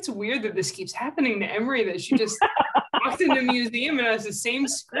 it's weird that this keeps happening to Emery, that she just walks in a museum and has the same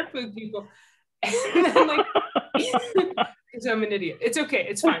script with people. And then like, because I'm an idiot. It's okay.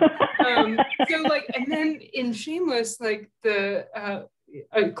 It's fine. So like, and then in Shameless, like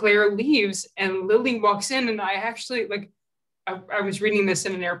Claire leaves and Lily walks in, and I actually like, I was reading this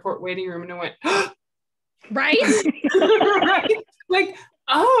in an airport waiting room and I went, right? Right? Like,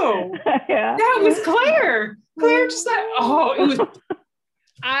 oh, that was Claire. Claire just like, oh, it was.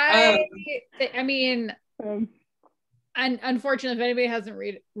 I mean, and unfortunately, if anybody hasn't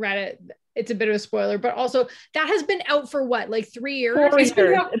read it, it's a bit of a spoiler, but also that has been out for what, like 3 years? 4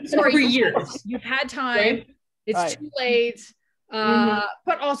 years. You've had time. Right? It's too late.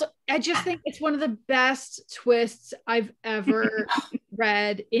 But also, I just think it's one of the best twists I've ever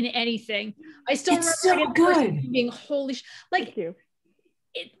read in anything. I still remember so good. Being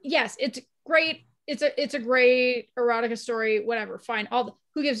yes, it's great. It's a great erotica story, whatever, fine.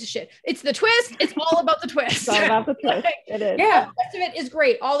 Who gives a shit? It's the twist. It's all about the twist. It's all about the twist. It is. Yeah. All the rest of it is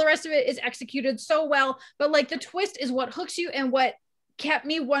great. All the rest of it is executed so well. But like the twist is what hooks you and what kept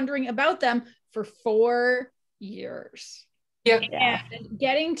me wondering about them for 4 years. Yeah. And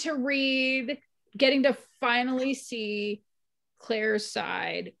getting to finally see Claire's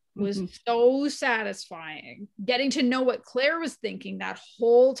side was so satisfying. Getting to know what Claire was thinking that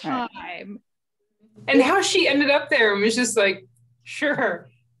whole time. And how she ended up there and was just like, sure,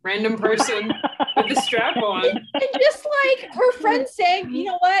 random person with a strap on. And just like her friend saying, you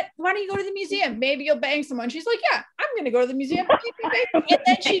know what, why don't you go to the museum? Maybe you'll bang someone. She's like, yeah, I'm going to go to the museum. And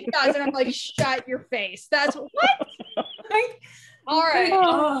then she does. And I'm like, shut your face. That's what? Like, all right.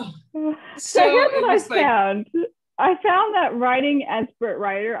 So here's what I found. I found that writing as Brit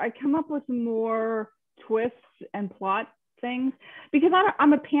Ryder, I come up with more twists and plot things because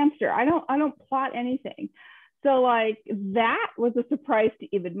I'm a pantser. I don't plot anything. So like that was a surprise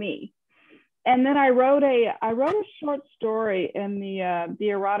to even me. And then I wrote a short story in the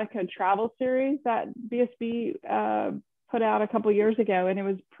erotica travel series that BSB put out a couple years ago, and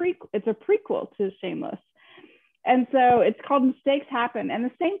it's a prequel to Shameless. And so it's called Mistakes Happen, and the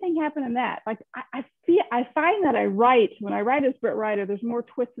same thing happened in that. Like I find that when I write as Brit Ryder, there's more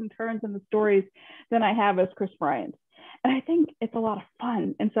twists and turns in the stories than I have as Kris Bryant. And I think it's a lot of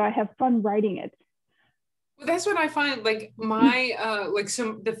fun. And so I have fun writing it. Well, that's what I find. Like my,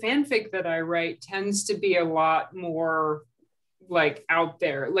 the fanfic that I write tends to be a lot more like out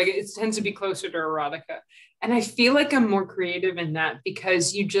there. Like it tends to be closer to erotica. And I feel like I'm more creative in that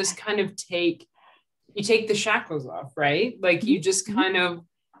because you just kind of take the shackles off, right? Like you just kind of,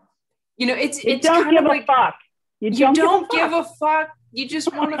 it's kind of like, fuck. You don't give a fuck. You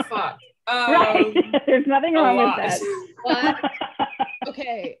just want to fuck. Right. There's nothing wrong with that. But,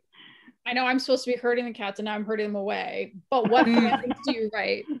 okay. I know I'm supposed to be herding the cats and now I'm herding them away, but what things do you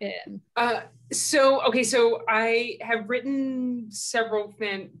write in? So I have written several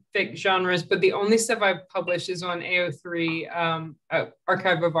fanfic genres, but the only stuff I've published is on AO3,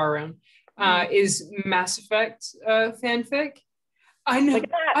 Archive of Our Own, is Mass Effect fanfic. I know. And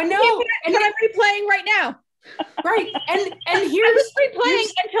I'm replaying right now. Right. And I was replaying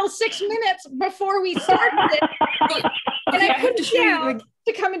until 6 minutes before we started it. And I put it down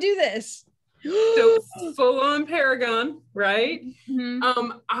to come and do this. So full on Paragon, right?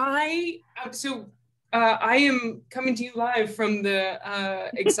 I am coming to you live from the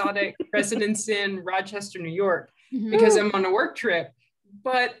exotic residence in Rochester, New York, because I'm on a work trip.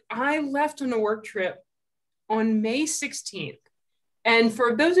 But I left on a work trip on May 16th. And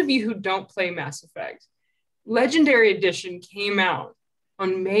for those of you who don't play Mass Effect, Legendary Edition came out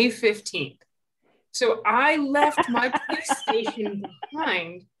on May 15th. So I left my PlayStation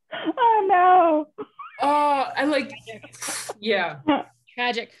behind. Oh no. Yeah.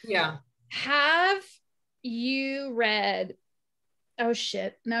 Tragic. Yeah. Have you read, oh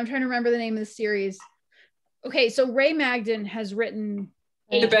shit, now I'm trying to remember the name of the series. Okay, so Ray Magden has written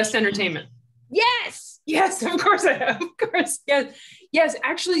The Best Entertainment. Yes, of course I have. Of course. Yes.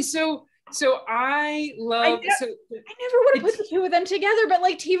 Actually, so I love. I never would have put the two of them together, but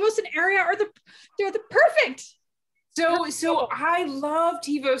like Tivos and Aria they're the perfect. So I love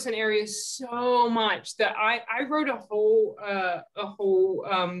Tivos and Aria so much that I wrote a whole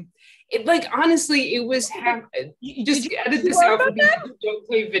it, like, honestly, it was just edit this out for people who don't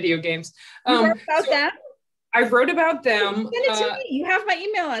play video games. You wrote about that? I wrote about them. Send it to me. You have my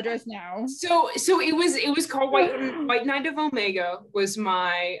email address now. So it was called White Knight of Omega was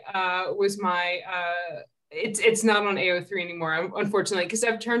my it's not on AO3 anymore, unfortunately, because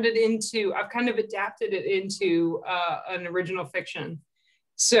I've kind of adapted it into an original fiction.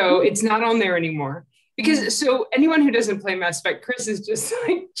 So it's not on there anymore. Because so anyone who doesn't play Mass Effect, Kris is just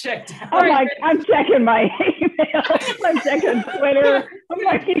like checked out. I'm checking my email. I'm checking Twitter. I'm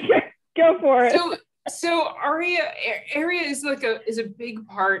like, go for it. So Aria is a big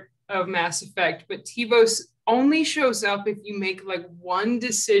part of Mass Effect, but Tivos only shows up if you make like one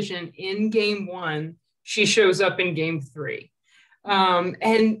decision in game 1. She shows up in game 3.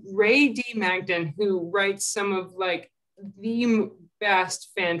 And Ray D. Magden, who writes some of like the best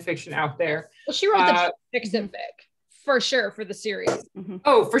fan fiction out there. Well, she wrote the fiction fic for sure for the series. Mm-hmm.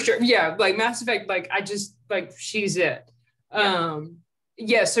 Oh, for sure. Yeah, like Mass Effect, like I just like she's it.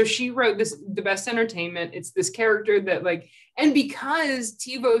 So she wrote The Best Entertainment. It's this character that like, and because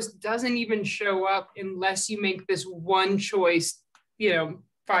Tivos doesn't even show up unless you make this one choice,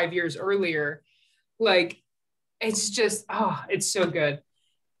 5 years earlier, like it's just, it's so good.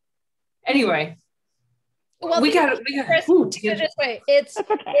 Anyway, well, we got Kris, this way. It's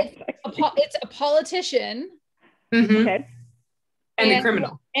a politician, okay, and a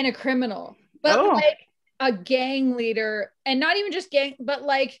criminal, but like a gang leader, and not even just gang, but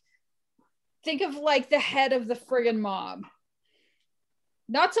like think of like the head of the friggin' mob.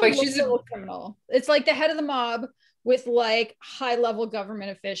 Not some like little criminal. It's like the head of the mob with like high level government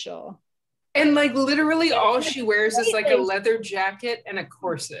official. And like literally all she wears is like a leather jacket and a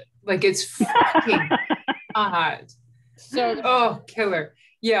corset. Like it's fucking hot. So killer.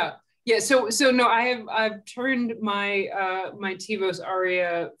 Yeah. So no, I've turned my my Tivos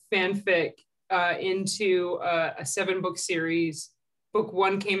Aria fanfic into a 7-book series. Book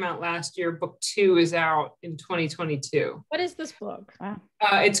 1 came out last year. Book 2 is out in 2022. What is this book?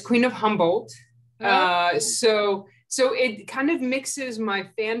 It's Queen of Humboldt. So it kind of mixes my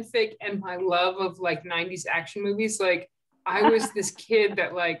fanfic and my love of like 90s action movies. Like I was this kid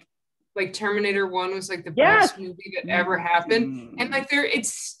that like Terminator 1 was like the best movie that ever happened. And like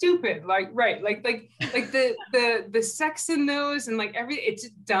it's stupid. Like, right. Like the sex in those and like it's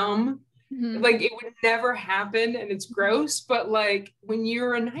dumb. Mm-hmm. Like it would never happen and it's gross. But like when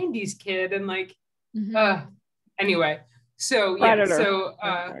you're a 90s kid and like, anyway. So yeah. Predator. So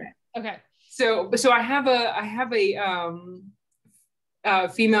okay. So I have a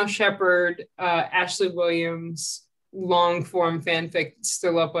female Shepard, Ashley Williams long form fanfic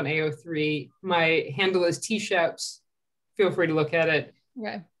still up on AO3. My handle is tsheps. Feel free to look at it.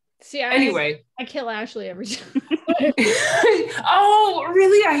 Okay. See, anyway, I kill Ashley every time. Oh,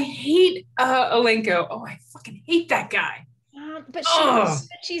 really? I hate Alenko. Oh, I fucking hate that guy. But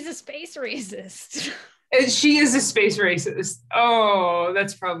she's a space racist. She is a space racist. Oh,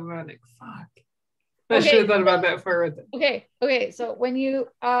 that's problematic. Fuck. I should have thought about that before I read that. Okay. So when you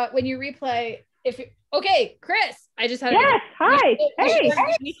replay, Kris, I just had hi. Hey.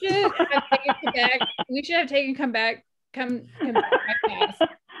 We should have Tagan come back. Come back.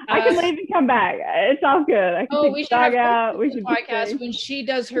 I can leave and come back. It's all good. I can we should dog have out. We should podcast when she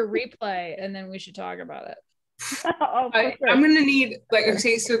does her replay, and then we should talk about it. I'm gonna need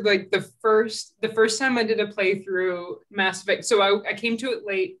so like the first time I did a playthrough Mass Effect, so I came to it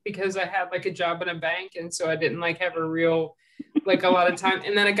late because I had like a job in a bank, and so I didn't like have a real like a lot of time,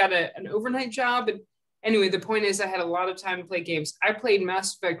 and then I got an overnight job, and anyway, the point is I had a lot of time to play games. I played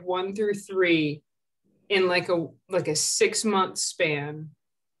Mass Effect 1 through 3 in like a 6-month span,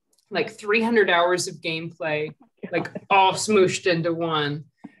 like 300 hours of gameplay, like all smooshed into one.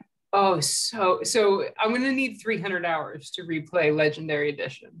 Oh, so I'm gonna need 300 hours to replay Legendary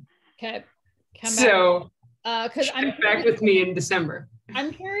Edition. Okay, come back. So, because I'm back with me in December.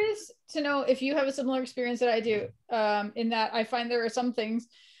 I'm curious to know if you have a similar experience that I do, in that I find there are some things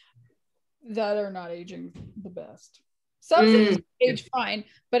that are not aging the best. Some things age fine,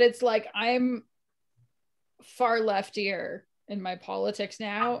 but it's like I'm far leftier in my politics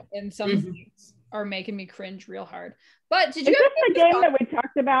now, and some things are making me cringe real hard. But did you? Is this the game that we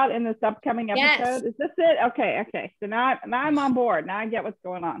talked about in this upcoming episode? Yes. Is this it? Okay. So now I'm on board. Now I get what's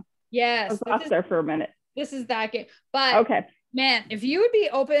going on. Yes. I was lost there for a minute. This is that game. But okay, man, if you would be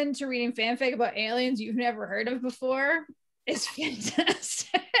open to reading fanfic about aliens you've never heard of before, it's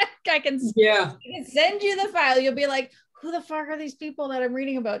fantastic. I can send you the file. You'll be like, who the fuck are these people that I'm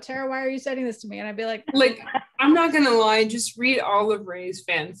reading about? Tara, why are you sending this to me? And I'd be like, I'm not gonna lie, just read all of Ray's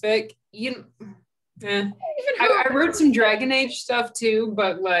fanfic. I wrote some Dragon Age stuff too,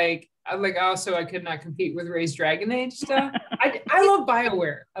 but also I could not compete with Ray's Dragon Age stuff. I love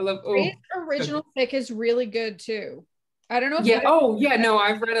BioWare. Ray's original fic is really good too. I don't know if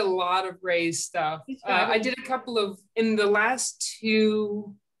I've read a lot of Ray's stuff. I did a couple in the last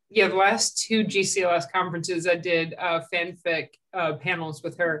two GCLS conferences. I did fanfic panels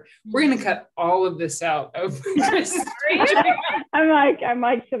with her. We're gonna cut all of this out of Kris's I'm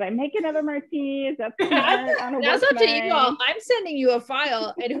like, should I make another martini? That's up to you all. I'm sending you a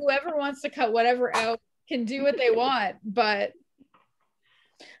file, and whoever wants to cut whatever out can do what they want. But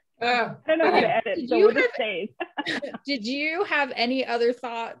I don't know how to edit, so we'll just say. Did you have any other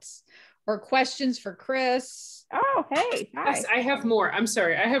thoughts or questions for Kris? Oh, hey. Hi. Yes, I have more. I'm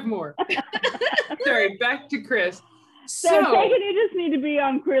sorry. I have more. Sorry, back to Kris. So Tagan, you just need to be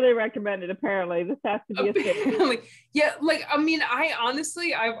on Queerly Recommended, apparently. This has to be a thing. Yeah,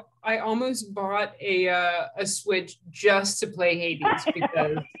 I almost bought a Switch just to play Hades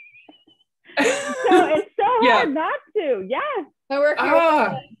because it's so hard not to.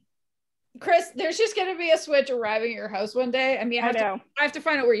 Yeah. Kris, there's just going to be a Switch arriving at your house one day. I mean, I have to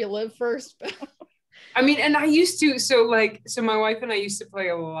find out where you live first. I mean, and I used to, so my wife and I used to play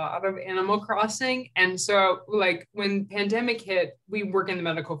a lot of Animal Crossing. And so when pandemic hit, we work in the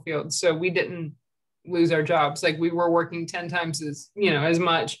medical field. So we didn't lose our jobs. We were working 10 times as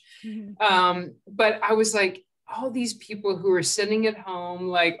much. Mm-hmm. But I was like, all these people who are sitting at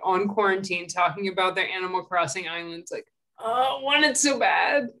home, on quarantine, talking about their Animal Crossing islands, oh, I want it so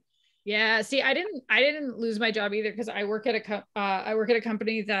bad. Yeah. See, I didn't lose my job either, because I work at a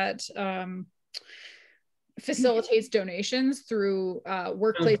company that, facilitates donations through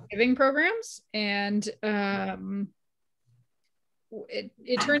workplace giving programs, and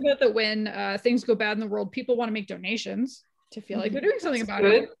it turns out that when things go bad in the world, people want to make donations to feel like they're doing something about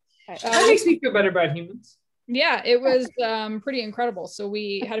it. That makes me feel better about humans. Yeah, it was pretty incredible. So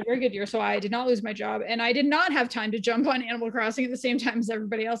we had a very good year. So I did not lose my job, and I did not have time to jump on Animal Crossing at the same time as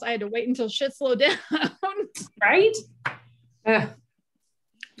everybody else. I had to wait until shit slowed down. Right? All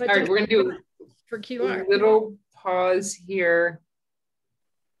right, we're gonna do for QR. A little pause here,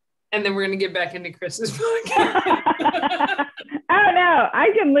 and then we're going to get back into Kris's podcast. Oh no,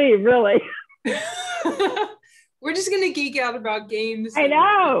 I can leave, really. We're just going to geek out about games. I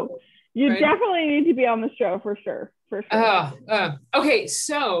know. You definitely need to be on the show for sure. Okay,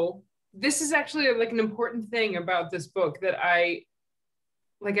 so this is actually an important thing about this book that I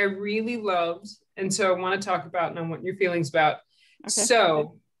really loved, and so I want to talk about, and I want your feelings about. Okay.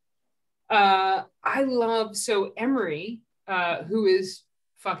 So Emery, who is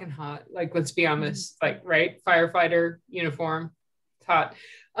fucking hot, let's be honest, right? Firefighter uniform, it's hot.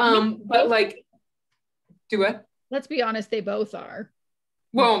 But do what? Let's be honest, they both are.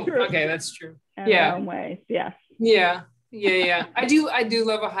 Well, okay, that's true. In their own ways, yes. Yeah. I do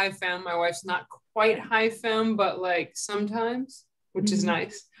love a high femme. My wife's not quite high femme, but sometimes, which is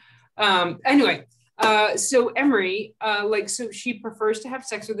nice. Anyway. So Emery, so she prefers to have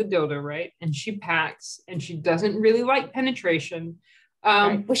sex with a dildo, right? And she packs, and she doesn't really like penetration.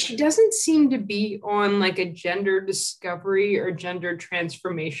 But she doesn't seem to be on a gender discovery or gender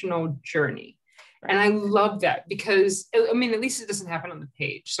transformational journey. Right. And I love that, because at least it doesn't happen on the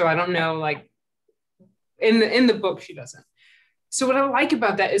page. So I don't know, in the book, she doesn't. So what I like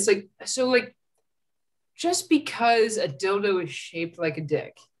about that is just because a dildo is shaped like a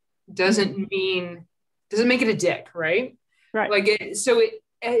dick doesn't make it a dick, right? Right.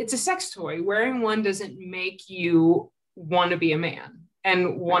 It's a sex toy. Wearing one doesn't make you want to be a man,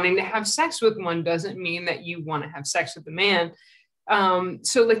 and wanting to have sex with one doesn't mean that you want to have sex with a man.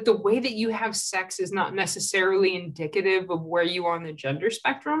 The way that you have sex is not necessarily indicative of where you are on the gender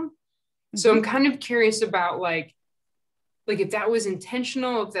spectrum. Mm-hmm. So I'm kind of curious about if that was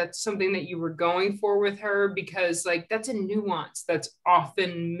intentional, if that's something that you were going for with her, because that's a nuance that's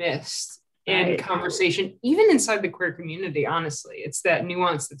often missed in conversation, even inside the queer community. Honestly, it's that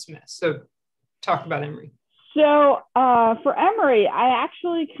nuance that's missed. So talk about Emery. So for Emery, I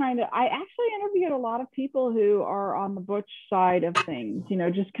actually interviewed a lot of people who are on the butch side of things,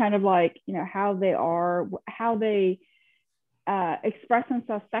 just kind of like, how they are, how they express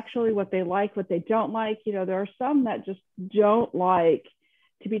themselves sexually, what they like, what they don't like. There are some that just don't like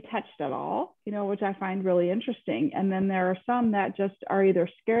to be touched at all, which I find really interesting. And then there are some that just are either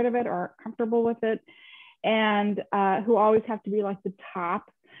scared of it or aren't comfortable with it, and who always have to be like the top.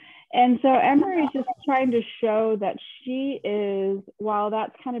 And so Emery is just trying to show that she is, while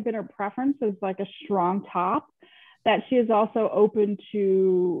that's kind of been her preference as like a strong top, that she is also open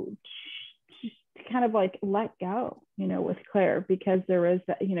to kind of like let go, with Claire, because there is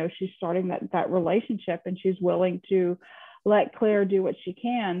that, she's starting that relationship, and she's willing to let Claire do what she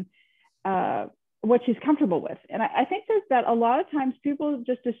can, what she's comfortable with. And I think there's that a lot of times people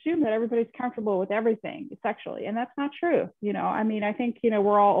just assume that everybody's comfortable with everything sexually, and that's not true. I think,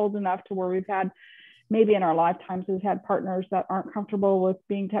 we're all old enough to where we've had, maybe in our lifetimes, we've had partners that aren't comfortable with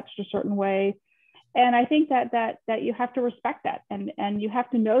being touched a certain way. And I think that you have to respect that. And you have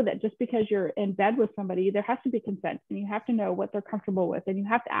to know that just because you're in bed with somebody, there has to be consent, and you have to know what they're comfortable with, and you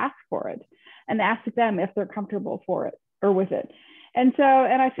have to ask for it and ask them if they're comfortable for it or with it. And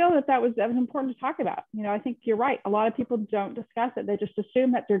I feel that was important to talk about. I think you're right. A lot of people don't discuss it. They just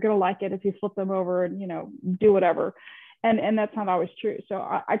assume that they're going to like it if you flip them over and, do whatever. And that's not always true. So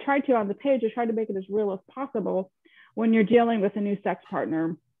I tried to, on the page, I tried to make it as real as possible. When you're dealing with a new sex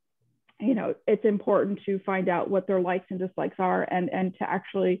partner, it's important to find out what their likes and dislikes are, and to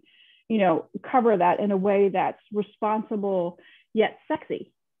actually, cover that in a way that's responsible yet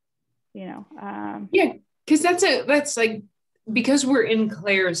sexy, Yeah, because that's like, because we're in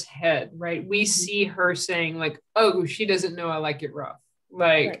Claire's head, right? We see her saying like, oh, she doesn't know I like it rough.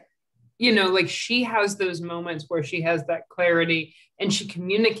 Like, right. Like she has those moments where she has that clarity and she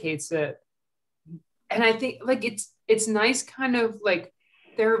communicates it. And I think like, it's nice, kind of like,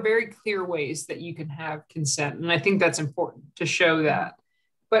 there are very clear ways that you can have consent. And I think that's important to show that.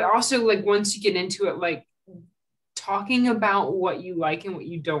 But also like, once you get into it, like talking about what you like and what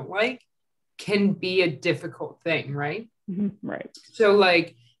you don't like can be a difficult thing, right? Mm-hmm. Right. So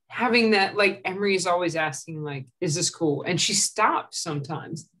like having that, like Emery is always asking like, is this cool? And she stops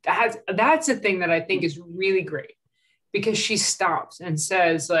sometimes. That's a thing that I think is really great, because she stops and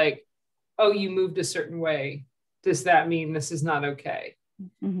says like, oh, you moved a certain way. Does that mean this is not okay?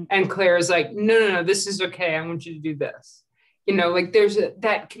 Mm-hmm. And Claire is like, no, this is okay. I want you to do this. Like there's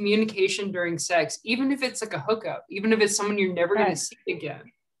that communication during sex, even if it's like a hookup, even if it's someone you're never going to see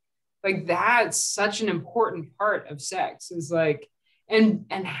again. Like that's such an important part of sex, is like, and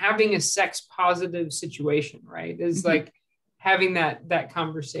having a sex positive situation, right? Is like having that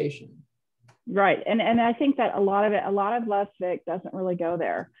conversation. Right. And I think that a lot of Lesfic doesn't really go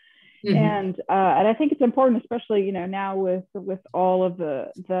there. Mm-hmm. And I think it's important, especially, now with all of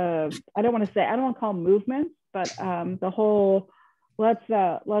the I don't want to call them movements, but the whole, let's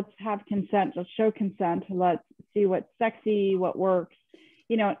have consent, let's show consent, let's see what's sexy, what works.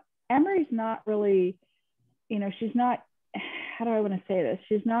 Emery's not really, she's not, how do I want to say this?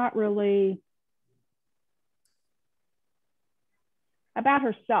 She's not really about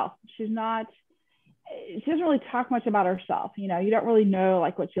herself. She doesn't really talk much about herself. You don't really know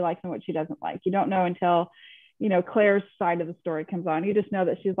like what she likes and what she doesn't like. You don't know until, Claire's side of the story comes on. You just know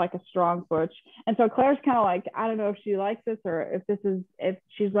that she's like a strong butch. And so Claire's kind of like, I don't know if she likes this, or if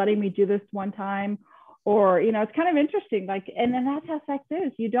she's letting me do this one time, or, it's kind of interesting. Like, and then that's how sex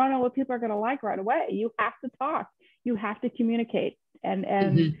is. You don't know what people are going to like right away. You have to talk, you have to communicate. And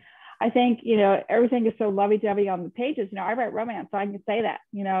mm-hmm. I think, everything is so lovey-dovey on the pages. I write romance, so I can say that,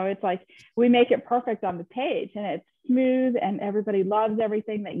 it's like, we make it perfect on the page, and it's smooth, and everybody loves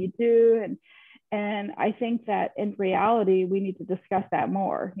everything that you do. And I think that in reality, we need to discuss that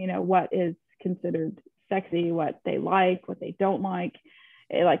more, what is considered sexy, what they like, what they don't like.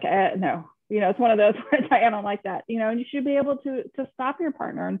 No, it's one of those words, I don't like that, and you should be able to stop your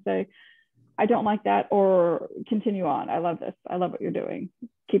partner and say, I don't like that, or continue on. I love this. I love what you're doing.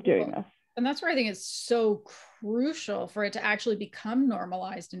 Keep doing this. And that's where I think it's so crucial for it to actually become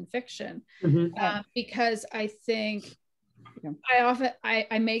normalized in fiction. Mm-hmm. Because I think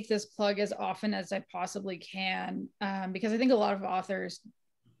I make this plug as often as I possibly can, because I think a lot of authors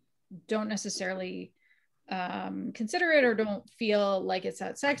don't necessarily consider it or don't feel like it's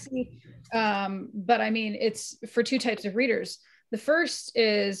that sexy. But I mean, it's for two types of readers. The first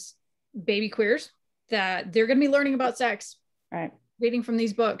is baby queers, that they're going to be learning about sex, right, reading from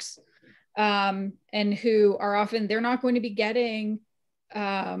these books, and who are often, they're not going to be getting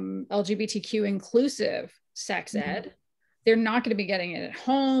LGBTQ inclusive sex ed. They're not going to be getting it at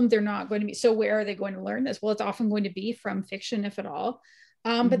home. They're not going to be, so where are they going to learn this? Well, it's often going to be from fiction, if at all.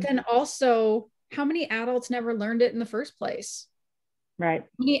 But then also, how many adults never learned it in the first place? Right. How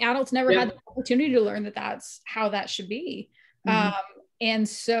many adults never had the opportunity to learn that that's how that should be. And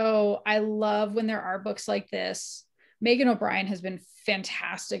so I love when there are books like this. Megan O'Brien has been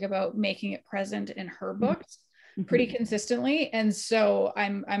fantastic about making it present in her books pretty consistently. And so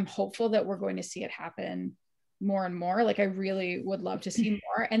I'm hopeful that we're going to see it happen more and more. Like, I really would love to see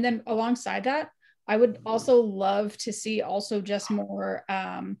more. And then alongside that, I would also love to see also just more,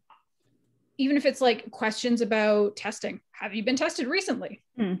 even if it's like questions about testing. Have you been tested recently?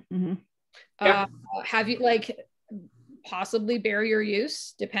 Have you, like, possibly barrier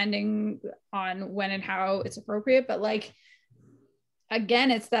use, depending on when and how it's appropriate. But like, again,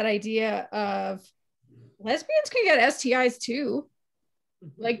 it's that idea of lesbians can get STIs too.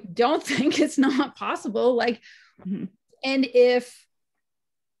 Like, don't think it's not possible. Like, and if,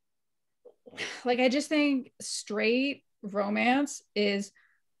 like, I just think straight romance is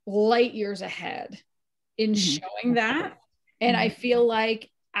light years ahead in showing that. And I feel like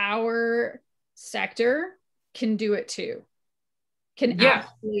our sector can do it too.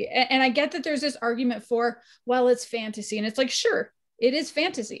 Absolutely. And I get that there's this argument for, well, it's fantasy. And it's like, sure, it is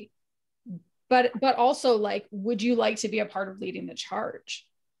fantasy. But also, like, would you like to be a part of leading the charge?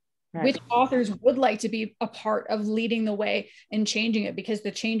 Right. Which authors would like to be a part of leading the way and changing it, because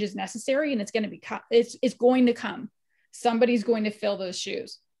the change is necessary and it's going to be, it's going to come. Somebody's going to fill those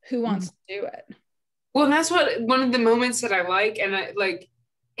shoes. Who wants to do it? Well, and that's one of the moments that I like. And I like,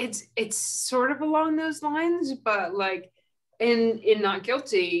 it's sort of along those lines, but like in Not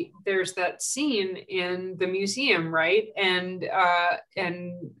Guilty, there's that scene in the museum, right? And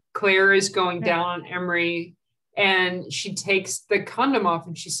Claire is going down on Emery, and she takes the condom off,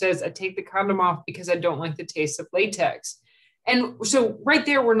 and she says, I take the condom off because I don't like the taste of latex. And so right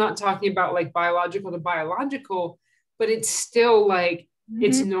there, we're not talking about like biological to biological, but it's still like,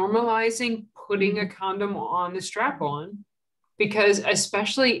 it's normalizing putting a condom on the strap on, because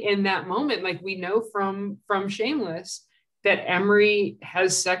especially in that moment, like we know from Shameless that Emery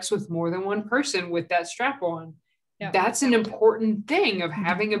has sex with more than one person with that strap on. That's an important thing of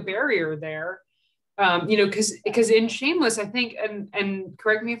having a barrier there. You know, because in Shameless, I think, and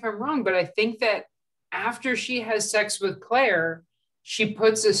correct me if I'm wrong, but I think that after she has sex with Claire, she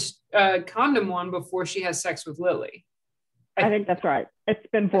puts a condom on before she has sex with Lily. I think that's right. It's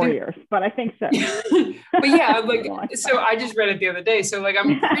been 4 years, but I think so. But yeah, like, so I just read it the other day. So like,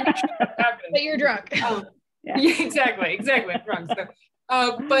 I'm pretty sure that happened. But you're drunk. Yeah, exactly. I'm drunk. So,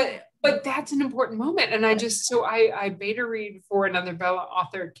 but that's an important moment. And I beta read for another Bella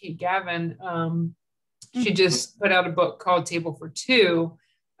author, Kate Gavin. She just put out a book called Table for Two.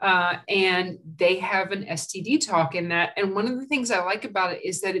 And they have an STD talk in that. And one of the things I like about it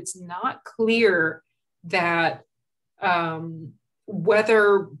is that it's not clear that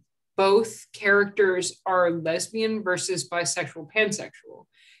whether both characters are lesbian versus bisexual, pansexual,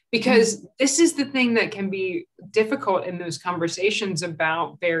 because this is the thing that can be difficult in those conversations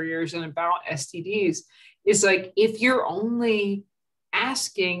about barriers and about STDs, is like, if you're only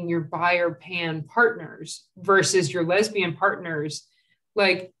asking your bi or pan partners versus your lesbian partners,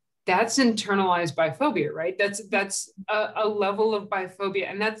 like, that's internalized biphobia, right? That's a level of biphobia.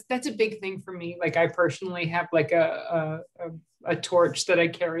 And that's a big thing for me. Like, I personally have like a torch that I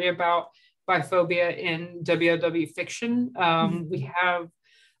carry about biphobia in WLW fiction. We have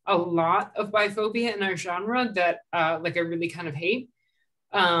a lot of biphobia in our genre that like I really kind of hate.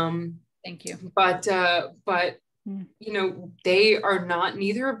 Thank you. But you know, they are not,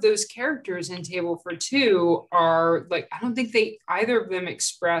 neither of those characters in Table for Two are like, I don't think either of them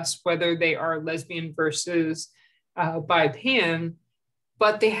express whether they are lesbian versus bi pan,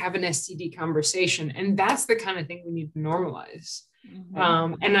 but they have an STD conversation. And that's the kind of thing we need to normalize.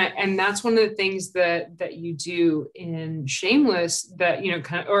 And that's one of the things that you do in Shameless that, you know,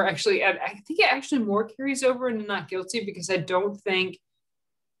 kind of, or actually, I think it actually more carries over into Not Guilty, because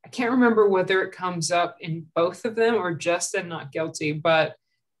I can't remember whether it comes up in both of them or just in Not Guilty, but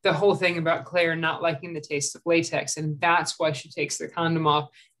the whole thing about Claire not liking the taste of latex. And that's why she takes the condom off,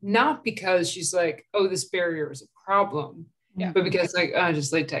 not because she's like, oh, this barrier is a problem, but because like, oh,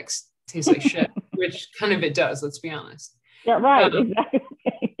 just latex tastes like shit, which kind of it does, let's be honest. Yeah, right, exactly.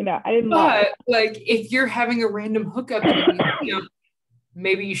 You know, I didn't. But like, if you're having a random hookup, you know,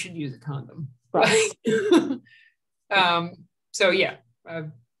 maybe you should use a condom. Right. So yeah.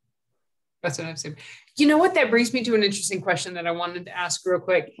 That's what I've said. You know what? That brings me to an interesting question that I wanted to ask real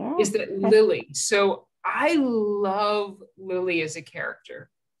quick, is that Lily. So I love Lily as a character.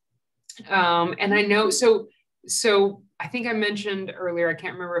 And I know, so I think I mentioned earlier, I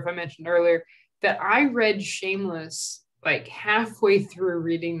can't remember if I mentioned earlier, that I read Shameless like halfway through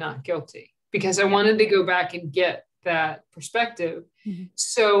reading Not Guilty because I wanted to go back and get that perspective. Mm-hmm.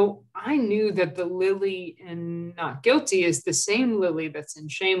 So I knew that the Lily in Not Guilty is the same Lily that's in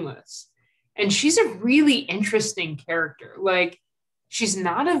Shameless. And she's a really interesting character. Like, she's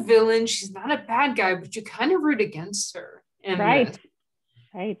not a villain, she's not a bad guy, but you kind of root against her. Right.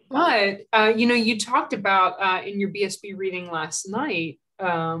 But, you talked about in your BSB reading last night,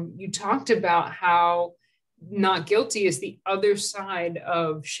 you talked about how Not Guilty is the other side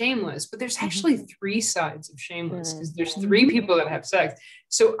of Shameless, but there's actually three sides of Shameless because there's three people that have sex.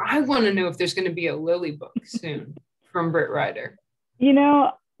 So I want to know if there's going to be a Lily book soon from Brit Ryder.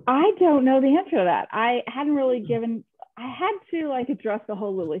 I don't know the answer to that. I hadn't really I had to like address the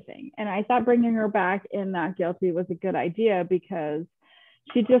whole Lily thing. And I thought bringing her back in Not Guilty was a good idea because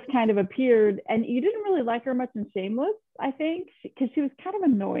she just kind of appeared, and you didn't really like her much in Shameless, I think, because she was kind of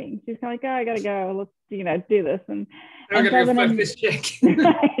annoying. She was kind of like, oh, I gotta go, let's do this. And I'm gonna fuck this chick.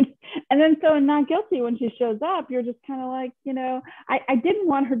 Right. And then so in Not Guilty, when she shows up, you're just kind of like, I didn't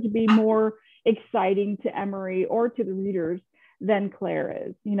want her to be more exciting to Emery or to the readers than Claire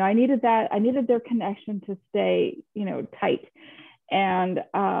is. I needed their connection to stay, tight. And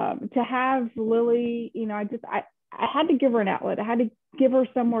to have Lily, I had to give her an outlet. I had to give her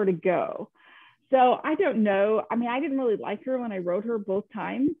somewhere to go. So I don't know. I mean, I didn't really like her when I wrote her both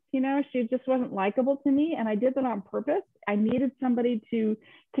times. She just wasn't likable to me. And I did that on purpose. I needed somebody to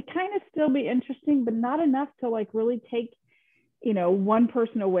kind of still be interesting, but not enough to like really take, one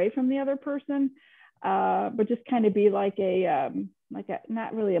person away from the other person. But just kind of be like a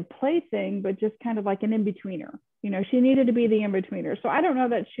not really a plaything, but just kind of like an in-betweener. She needed to be the in-betweener. So I don't know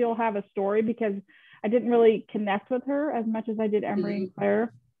that she'll have a story because I didn't really connect with her as much as I did Emery and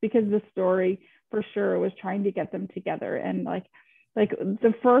Claire, because the story for sure was trying to get them together. And like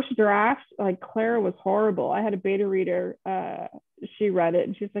the first draft, like Claire was horrible. I had a beta reader. She read it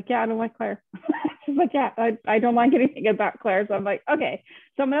and she's like, yeah, I don't like Claire. She's like, yeah, I don't like anything about Claire. So I'm like, okay,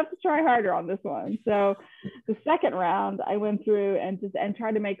 so I'm gonna have to try harder on this one. So the second round I went through and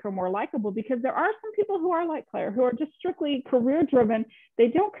tried to make her more likable, because there are some people who are like Claire, who are just strictly career driven. They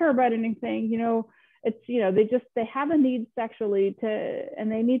don't care about anything, it's, they have a need sexually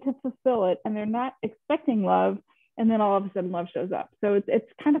and they need to fulfill it, and they're not expecting love. And then all of a sudden love shows up. So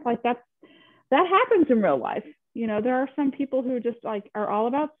it's kind of like that happens in real life. There are some people who just like are all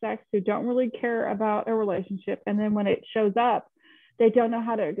about sex, who don't really care about a relationship. And then when it shows up, they don't know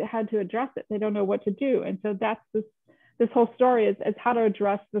how to address it. They don't know what to do. And so that's this whole story is how to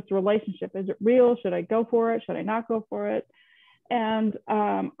address this relationship. Is it real? Should I go for it? Should I not go for it? And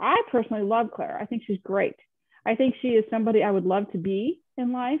I personally love Claire. I think she's great. I think she is somebody I would love to be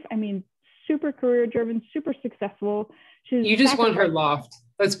in life. I mean, super career driven, super successful. You just want her loft.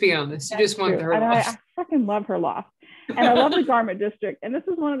 Let's be honest. You just want her loft. I fucking love her loft. And I love the Garment District. And this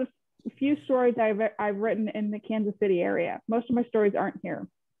is one of the few stories I've written in the Kansas City area. Most of my stories aren't here.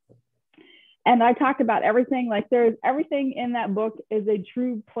 And I talked about everything. Like there's everything in that book is a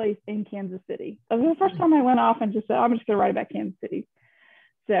true place in Kansas City. It was the first time I went off and just said, I'm just going to write about Kansas City.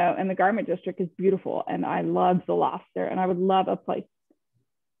 So, and the Garment District is beautiful. And I love the loft there. And I would love a place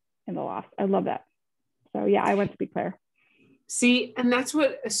in the loft. I love that. So yeah, I went to be Claire. See, and that's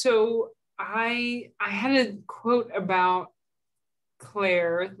what, so I had a quote about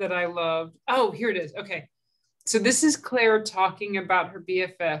Claire that I loved. Oh, here it is. Okay. So this is Claire talking about her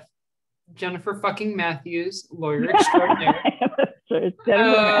BFF, Jennifer fucking Matthews, lawyer extraordinaire,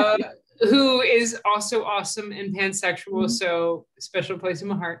 who is also awesome and pansexual. So special place in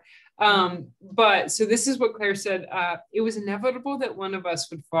my heart. But so this is what Claire said. It was inevitable that one of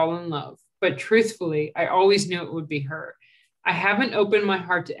us would fall in love, but truthfully, I always knew it would be her. I haven't opened my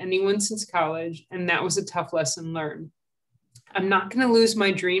heart to anyone since college, and that was a tough lesson learned. I'm not going to lose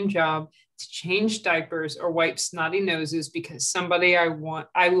my dream job to change diapers or wipe snotty noses because somebody I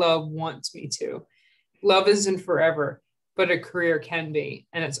love wants me to. Love isn't forever, but a career can be,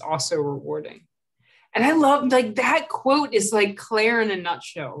 and it's also rewarding. And I love, like, that quote is like Claire in a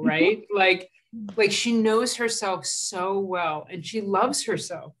nutshell, right? like she knows herself so well, and she loves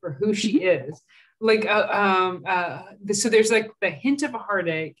herself for who she is. Like, so there's like the hint of a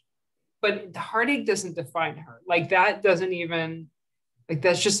heartache, but the heartache doesn't define her. Like that doesn't even, like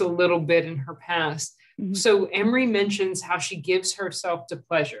that's just a little bit in her past. So Emery mentions how she gives herself to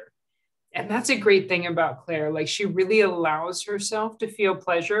pleasure. And that's a great thing about Claire. Like she really allows herself to feel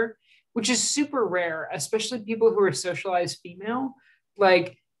pleasure, which is super rare, especially people who are socialized female,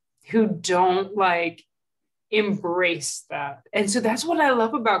 like who don't like embrace that. And so that's what I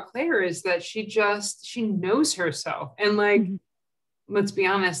love about Claire, is that she knows herself. And like, let's be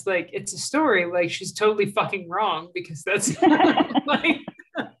honest, like it's a story, like she's totally fucking wrong, because that's like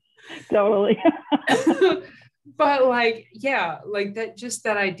totally. But like, yeah, like that, just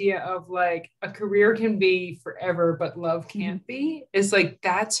that idea of like a career can be forever, but love can't be, is like,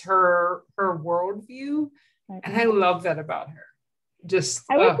 that's her worldview. Right. And I love that about her. Just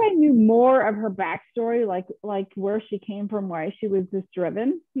I wish I knew more of her backstory, like where she came from, why she was this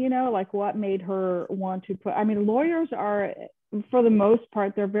driven, you know, like what made her want to put, I mean, lawyers are, for the most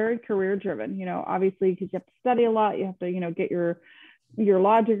part, they're very career driven, you know, obviously, because you have to study a lot, you have to, you know, get your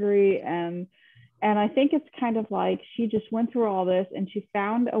law degree, and I think it's kind of like she just went through all this and she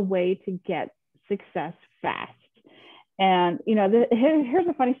found a way to get success fast. And, you know, here's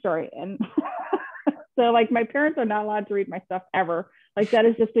a funny story. And so like my parents are not allowed to read my stuff ever. Like that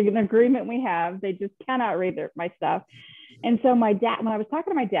is just an agreement we have. They just cannot read my stuff. And so my dad, when I was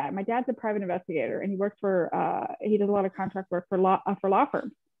talking to my dad's a private investigator, and he works for, he does a lot of contract work for law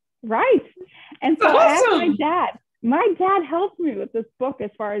firms. Right. And so I asked my dad helped me with this book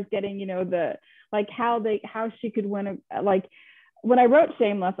as far as getting, you know, the, like how she could win, like when I wrote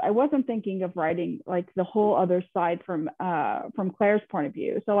Shameless, I wasn't thinking of writing like the whole other side from Claire's point of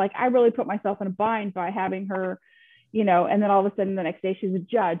view. So like I really put myself in a bind by having her, you know, and then all of a sudden the next day she's a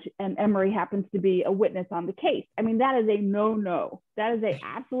judge and Emery happens to be a witness on the case. I mean, that is a no-no. That is a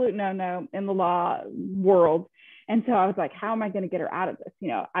absolute no-no in the law world. And so I was like, how am I going to get her out of this? You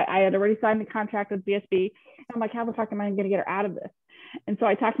know, I had already signed the contract with BSB. I'm like, how the fuck am I going to get her out of this? And so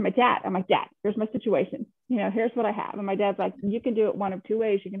I talked to my dad. I'm like, Dad, here's my situation. You know, here's what I have. And my dad's like, you can do it one of two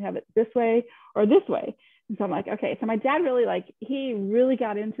ways. You can have it this way or this way. And so I'm like, okay. So my dad really, like, he really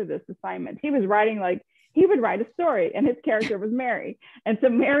got into this assignment. He was writing, like, he would write a story and his character was Mary. And so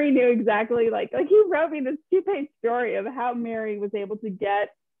Mary knew exactly, like he wrote me this 2-page story of how Mary was able to get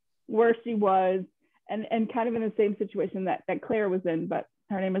where she was, and kind of in the same situation that Claire was in, but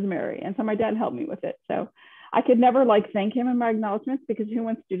her name was Mary. And so my dad helped me with it. So I could never like thank him in my acknowledgements, because who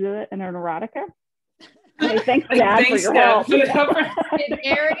wants to do that in an erotica? Hey, thanks, Dad, for your help. Did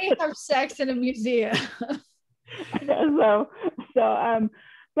Mary have sex in a museum?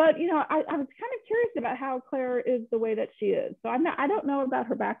 But you know, I was kind of curious about how Claire is the way that she is. So I don't know about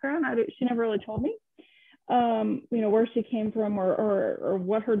her background. She never really told me, you know, where she came from or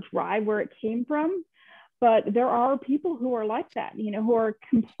what her drive, where it came from. But there are people who are like that, you know, who are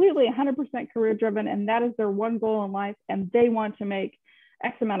completely 100% career driven, and that is their one goal in life. And they want to make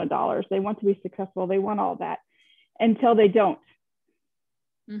X amount of dollars. They want to be successful. They want all that until they don't.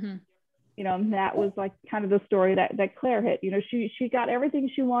 Mm-hmm. You know, and that was like kind of the story that Claire hit. You know, she got everything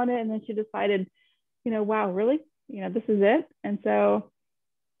she wanted, and then she decided, you know, wow, really? You know, this is it. And so,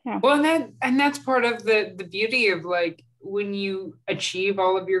 yeah. Well, and that's part of the beauty of like, when you achieve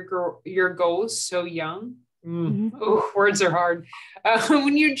all of your goals so young, oh, words are hard.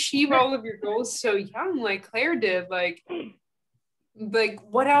 When you achieve all of your goals so young, like Claire did, like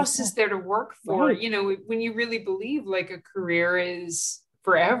what else is there to work for? Right. You know, when you really believe like a career is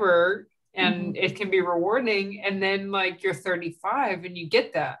forever and it can be rewarding, and then like you're 35 and you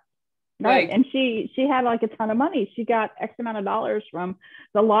get that. Right. And she had like a ton of money. She got X amount of dollars from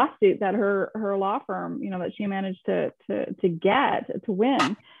the lawsuit that her law firm, you know, that she managed to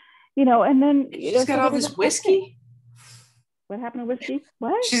win, you know, and then she's got all this whiskey. What happened to whiskey?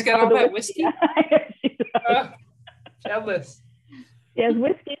 What? She's got all that whiskey. Jealous. She has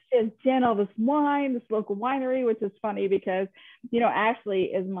whiskey, she has gin, all this wine, this local winery, which is funny because, you know, Ashley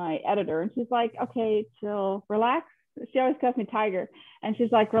is my editor, and she's like, okay, chill, relax. She always calls me Tiger. And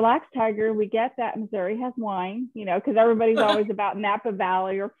she's like, relax, Tiger. We get that Missouri has wine, you know, because everybody's always about Napa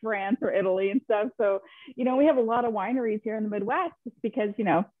Valley or France or Italy and stuff. So, you know, we have a lot of wineries here in the Midwest just because, you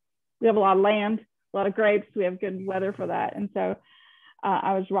know, we have a lot of land, a lot of grapes. We have good weather for that. And so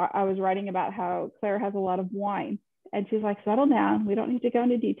I was writing about how Claire has a lot of wine. And she's like, settle down. We don't need to go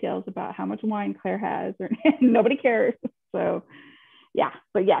into details about how much wine Claire has. Or nobody cares. So, yeah.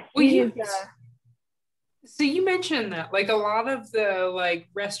 But yeah, so you mentioned that like a lot of the like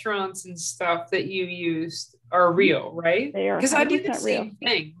restaurants and stuff that you used are real, right? They are, because I do the same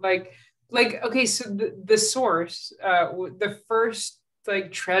thing. Like okay, so the source, the first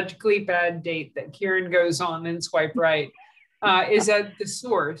like tragically bad date that Kieran goes on in Swipe Right is at the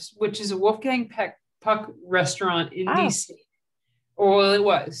Source, which is a Wolfgang Puck restaurant in DC. Well, it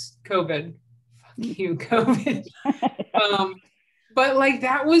was COVID. Fuck you, COVID. But like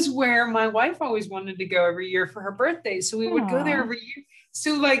that was where my wife always wanted to go every year for her birthday. So we would go there every year.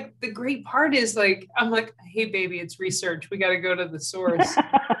 So like the great part is like, I'm like, hey baby, it's research. We got to go to the source.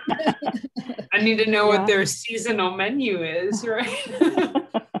 I need to know what their seasonal menu is, right?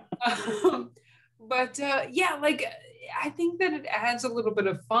 But yeah, like I think that it adds a little bit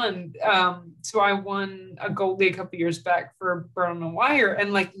of fun. So I won a Goldie a couple years back for Burn on the Wire,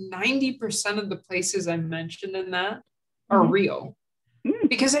 and like 90% of the places I mentioned in that are real.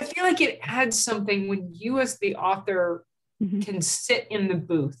 Because I feel like it adds something when you as the author can sit in the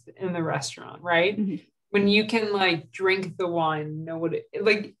booth in the restaurant, right? When you can like drink the wine, know what it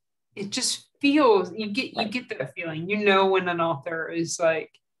like, it just feels, you get that feeling, you know, when an author is like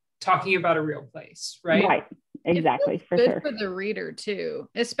talking about a real place, right? Right. Exactly. For good sure. for the reader too,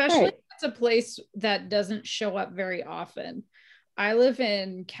 especially if it's a place that doesn't show up very often. I live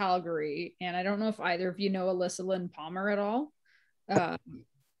in Calgary, and I don't know if either of you know Alyssa Lynn Palmer at all.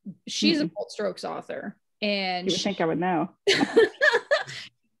 She's a Bold Strokes author, and you would think I would know.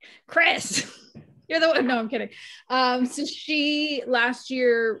 Kris, you're the one. No, I'm kidding. So she last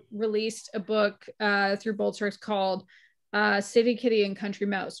year released a book through Bold Strokes called City Kitty and Country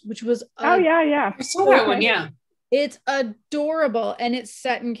Mouse, which was I saw that one. Yeah, it's adorable, and it's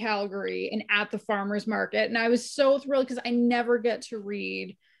set in Calgary and at the farmers market, and I was so thrilled because I never get to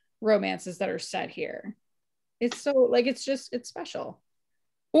read romances that are set here. It's so like it's special.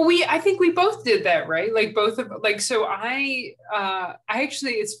 Well, I think we both did that, right? Like both of like, so I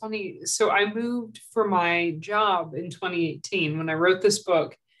actually, it's funny. So I moved for my job in 2018. When I wrote this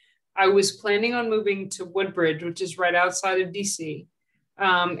book, I was planning on moving to Woodbridge, which is right outside of DC.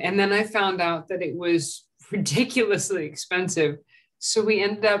 And then I found out that it was ridiculously expensive. So we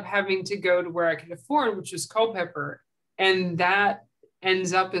ended up having to go to where I could afford, which was Culpeper. And that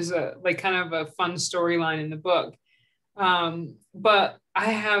ends up as a like kind of a fun storyline in the book. But I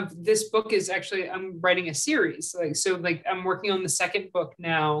have, this book is actually, I'm writing a series. Like I'm working on the second book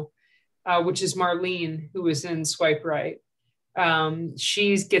now, which is Marlene, who is in Swipe Right.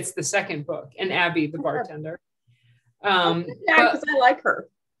 She gets the second book, and Abby, the bartender. Because I like her.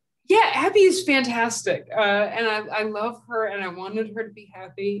 Yeah, Abby is fantastic. And I love her, and I wanted her to be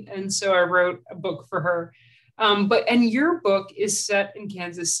happy. And so I wrote a book for her. And your book is set in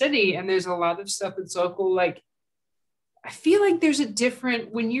Kansas City, and there's a lot of stuff that's local. Like, I feel like there's a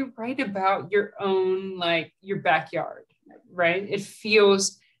different, when you write about your own, like your backyard, right? It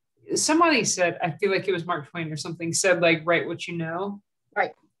feels, somebody said, I feel like it was Mark Twain or something, said like, write what you know.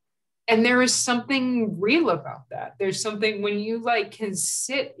 Right. And there is something real about that. There's something when you like can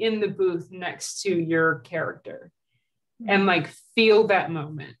sit in the booth next to your character and like feel that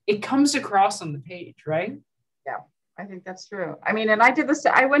moment. It comes across on the page, right? Yeah, I think that's true. I mean, and I did this,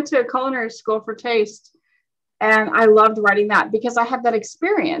 I went to culinary school for taste, and I loved writing that because I had that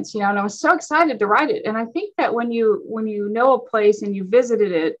experience, you know, and I was so excited to write it. And I think that when you know a place and you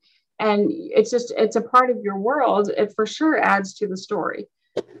visited it, and it's a part of your world, it for sure adds to the story.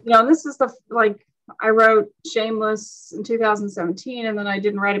 You know, this is I wrote Shameless in 2017, and then I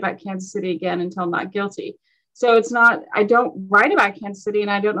didn't write about Kansas City again until Not Guilty. So I don't write about Kansas City,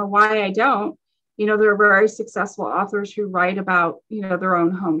 and I don't know why I don't. You know, there are very successful authors who write about, you know, their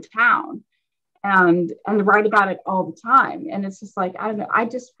own hometown and write about it all the time. And it's just like, I don't know, I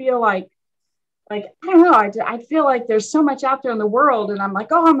just feel like, I don't know, I feel like there's so much out there in the world, and I'm like,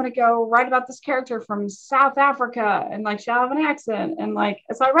 oh, I'm going to go write about this character from South Africa, and like she'll have an accent. And like,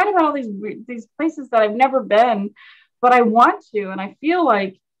 so I write about all these places that I've never been, but I want to. And I feel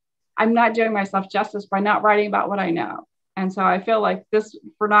like I'm not doing myself justice by not writing about what I know. And so I feel like this,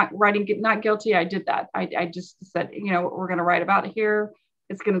 for not writing Not Guilty, I did that. I just said, you know, we're going to write about it here.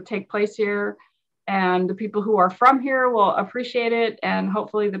 It's going to take place here. And the people who are from here will appreciate it. And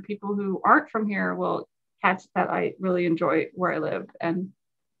hopefully the people who aren't from here will catch that I really enjoy where I live. And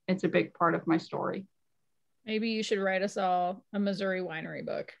it's a big part of my story. Maybe you should write us all a Missouri winery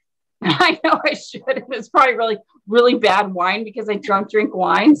book. I know I should. It's probably really, really bad wine because I drink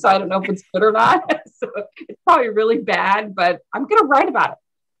wine. So I don't know if it's good or not. So it's probably really bad, but I'm going to write about it.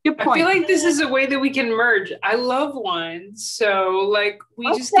 Good point. I feel like this is a way that we can merge. I love wine. So like we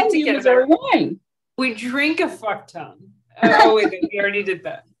just get together. Wine. We drink a fuck ton. Oh, wait, we already did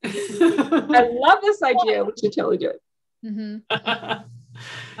that. I love this idea. We should totally do it. Mm-hmm.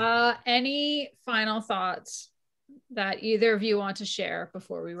 Any final thoughts that either of you want to share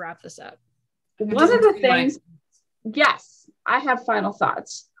before we wrap this up? One of the things, yes, I have final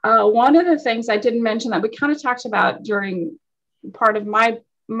thoughts. One of the things I didn't mention that we kind of talked about during part of my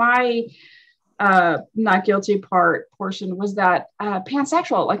Not Guilty portion was that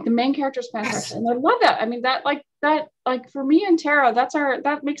pansexual, like the main character is pansexual. And I love that. I mean, that for me and Tara,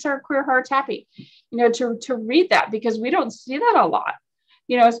 that makes our queer hearts happy, you know, to read that, because we don't see that a lot.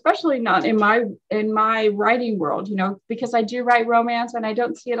 especially not in my writing world, because I do write romance and I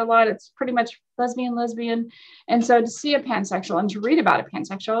don't see it a lot. It's pretty much lesbian. And so to see a pansexual and to read about a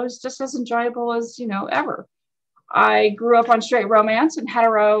pansexual is just as enjoyable as, ever. I grew up on straight romance and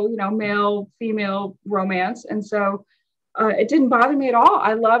hetero, male, female romance. And so it didn't bother me at all.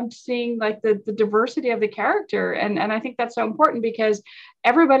 I loved seeing like the diversity of the character. And I think that's so important because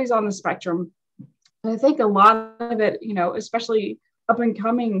everybody's on the spectrum. And I think a lot of it, especially up and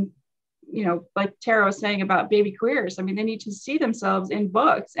coming, like Tara was saying about baby queers, I mean, they need to see themselves in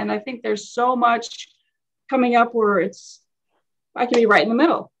books. And I think there's so much coming up where I can be right in the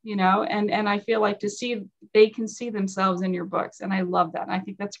middle, and I feel like they can see themselves in your books. And I love that. And I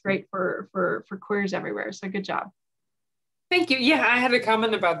think that's great for queers everywhere. So good job. Thank you. Yeah, I had a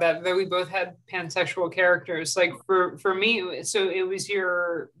comment about that we both had pansexual characters. Like for me, so it was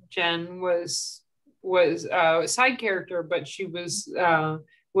Jen was a side character, but she was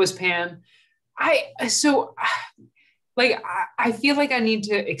pan. I feel like I need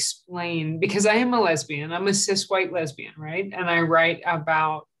to explain, because I am a lesbian. I'm a cis white lesbian, right? And I write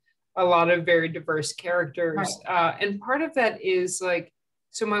about a lot of very diverse characters. Right. And part of that is like,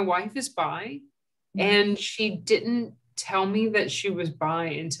 so my wife is bi, and she didn't tell me that she was bi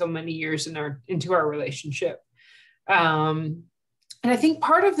until many years into our relationship. And I think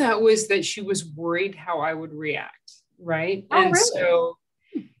part of that was that she was worried how I would react, right? Oh, and really? So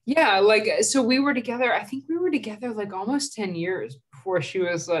yeah, so we were together, I think we were together like almost 10 years before she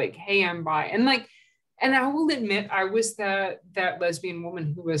was like, hey, I'm bi. And I will admit, I was that lesbian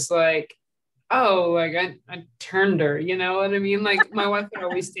woman who was like, oh, like I turned her, you know what I mean? Like my wife had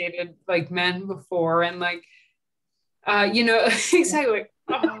always dated like men before, and like, exactly. Like,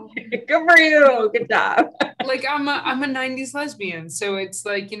 oh, good for you. Good job. Like I'm a 90s lesbian. So it's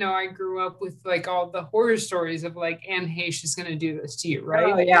like, I grew up with like all the horror stories of like, Anne Heche is going to do this to you.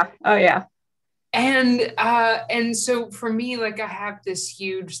 Right. Oh yeah. And so for me, like I have this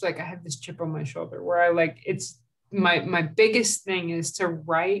chip on my shoulder where I like, it's my biggest thing is to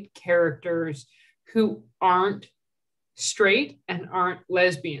write characters who aren't straight and aren't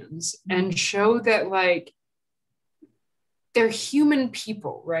lesbians, and show that like, they're human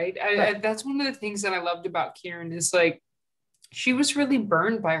people, right? That's one of the things that I loved about Kieran is like, she was really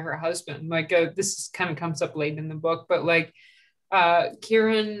burned by her husband. Like this kind of comes up late in the book, but like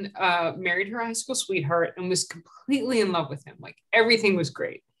Kieran married her high school sweetheart and was completely in love with him. Like everything was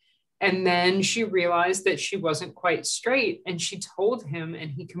great. And then she realized that she wasn't quite straight, and she told him,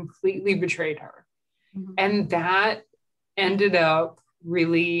 and he completely betrayed her. Mm-hmm. And that ended up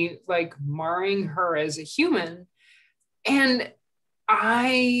really like marring her as a human. And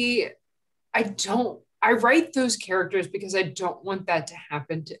I write those characters because I don't want that to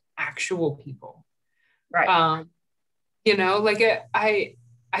happen to actual people. Right.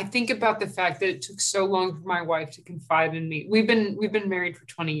 I think about the fact that it took so long for my wife to confide in me. We've been married for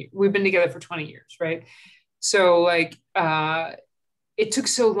 20 years. We've been together for 20 years. Right. So like, it took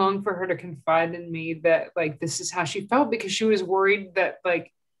so long for her to confide in me that like, this is how she felt, because she was worried that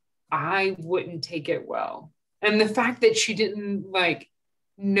like, I wouldn't take it well. And the fact that she didn't like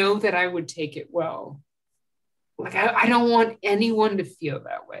know that I would take it well, like I don't want anyone to feel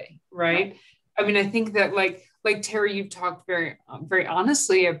that way, right? I mean, I think that like Tara, you've talked very, very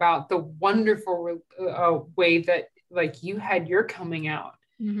honestly about the wonderful way that like you had your coming out,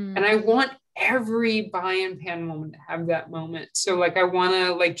 and I want every bi and pan woman to have that moment. So like I want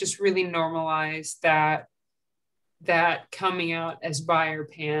to like just really normalize that coming out as bi or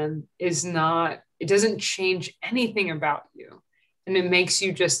pan is not. It doesn't change anything about you. And it makes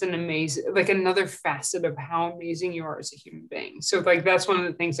you just an amazing, like another facet of how amazing you are as a human being. So like, that's one of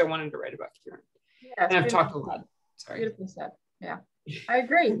the things I wanted to write about Kieran. Yeah, and I've talked a lot. Sorry. Beautifully said. Yeah, I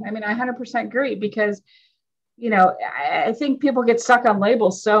agree. I mean, I 100% agree, because, I think people get stuck on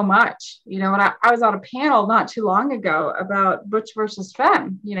labels so much, when I was on a panel not too long ago about butch versus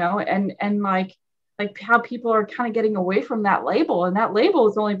femme, and like how people are kind of getting away from that label, and that label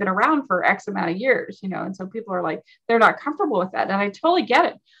has only been around for X amount of years, and so people are like, they're not comfortable with that. And I totally get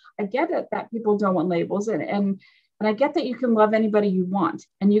it. I get it that people don't want labels, and I get that you can love anybody you want,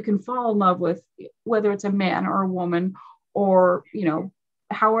 and you can fall in love with whether it's a man or a woman or,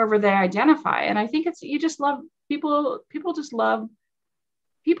 however they identify. And I think you just love people just love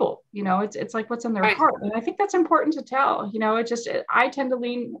people, it's like what's in their heart. And I think that's important to tell, I tend to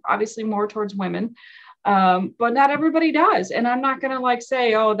lean obviously more towards women, but not everybody does. And I'm not going to like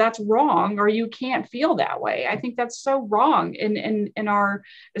say, oh, that's wrong, or you can't feel that way. I think that's so wrong in our,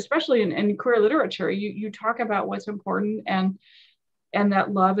 especially in queer literature. You talk about what's important, and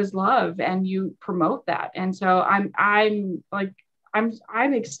that love is love, and you promote that. And so I'm like,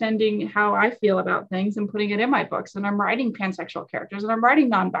 I'm extending how I feel about things and putting it in my books. And I'm writing pansexual characters and I'm writing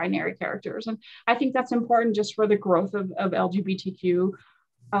non-binary characters. And I think that's important just for the growth of LGBTQ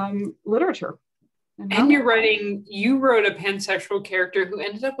literature. And you wrote a pansexual character who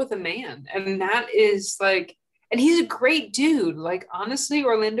ended up with a man. And that is like, and he's a great dude. Like, honestly,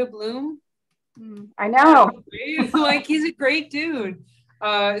 Orlando Bloom. I know. Like, he's a great dude.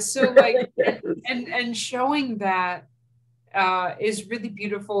 So like, and showing that is really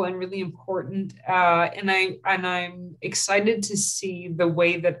beautiful and really important. And I'm excited to see the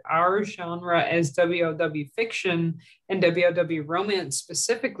way that our genre as WLW fiction and WLW romance,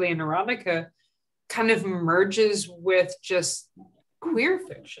 specifically in erotica, kind of merges with just queer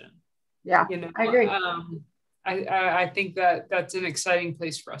fiction. Yeah, you know, I agree. I think that that's an exciting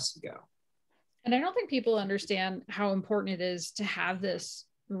place for us to go. And I don't think people understand how important it is to have this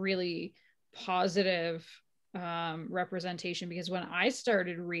really positive representation, because when I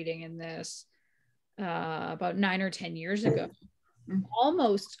started reading in this about 9 or 10 years ago,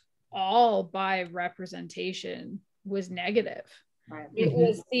 almost all bi representation was negative. Right.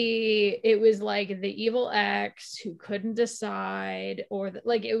 It was like the evil ex who couldn't decide, or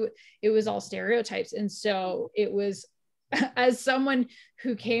it was all stereotypes. And so it was, as someone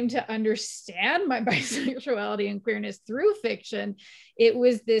who came to understand my bisexuality and queerness through fiction, it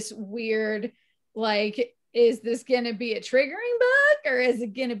was this weird, like, is this going to be a triggering book or is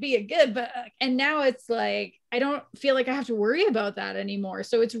it going to be a good book? And now it's like, I don't feel like I have to worry about that anymore.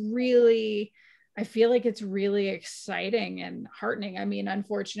 So it's really, I feel like it's really exciting and heartening. I mean,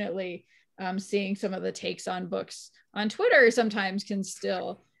 unfortunately, seeing some of the takes on books on Twitter sometimes can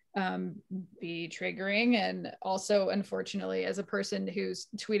still be triggering. And also, unfortunately, as a person who's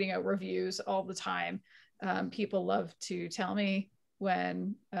tweeting out reviews all the time, people love to tell me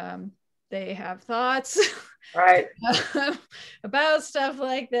when they have thoughts right about stuff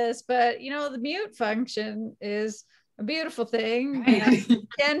like this. But you know, the mute function is a beautiful thing and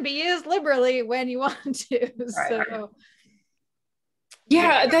can be used liberally when you want to. Right. So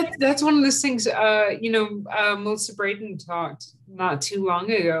yeah, that's one of those things. Melissa Braden talked not too long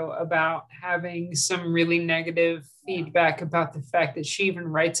ago about having some really negative feedback about the fact that she even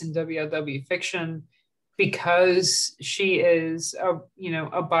writes in WLW fiction because she is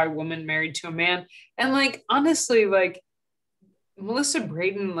a bi woman married to a man. And like, honestly, like, Melissa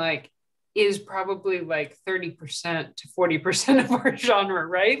Braden, like, is probably like 30% to 40% of our genre,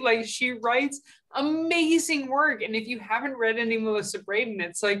 right? Like, she writes amazing work. And if you haven't read any Melissa Braden,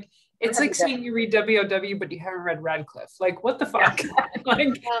 it's like saying you read WLW, but you haven't read Radcliffe. Like, what the fuck?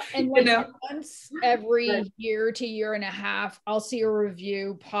 Once every year to year and a half, I'll see a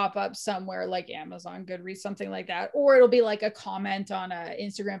review pop up somewhere like Amazon, Goodreads, something like that. Or it'll be like a comment on an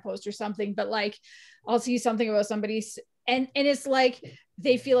Instagram post or something, but like, I'll see something about somebody's, and it's like,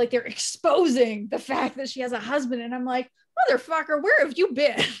 they feel like they're exposing the fact that she has a husband. And I'm like, motherfucker, where have you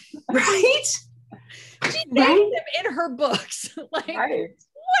been? Right? She named him in her books. Like, right.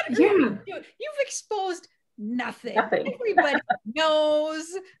 What are you doing? You've exposed nothing. Everybody knows.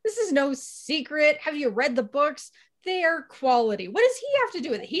 This is no secret. Have you read the books? They're quality. What does he have to do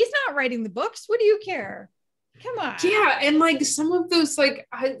with it? He's not writing the books. What do you care? Come on. Yeah, and like some of those, like,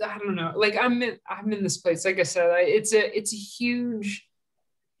 I don't know. Like, I'm in this place. Like I said, it's a huge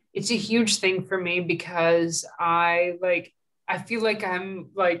thing for me, because I feel like I'm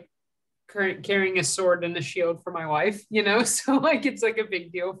like carrying a sword and a shield for my wife, so like, it's like a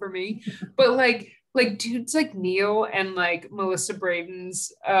big deal for me. But like dudes like Neil and like Melissa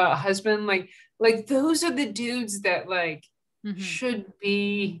Braden's husband, like those are the dudes that like should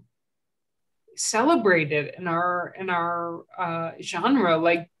be celebrated in our genre.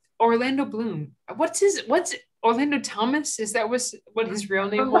 Like Orlando Bloom, what's Orlando Thomas? Is that what his real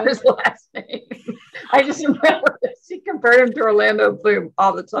name was? His last name. I just remember she compared him to Orlando Bloom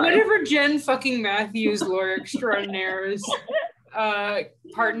all the time. Whatever Jen fucking Matthews, lawyer extraordinaire's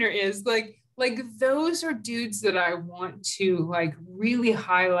partner is, like those are dudes that I want to like really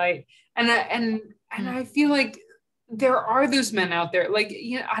highlight. And I feel like there are those men out there. Like,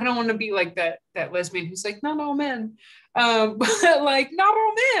 I don't want to be like that lesbian who's like, not all men, but like, not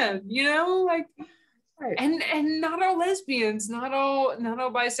all men, like. Right. And not all lesbians, not all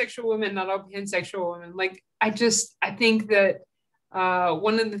bisexual women, not all pansexual women. Like, I think that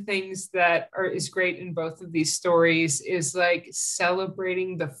one of the things that is great in both of these stories is like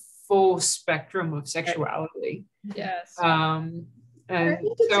celebrating the full spectrum of sexuality. Yes. And I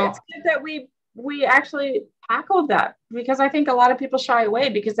think it's good that we actually tackled that, because I think a lot of people shy away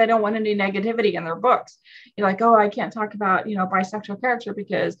because they don't want any negativity in their books. You're like, oh, I can't talk about, bisexual character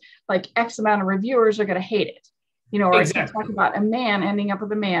because like X amount of reviewers are going to hate it. you know, or I Exactly. can't talk about a man ending up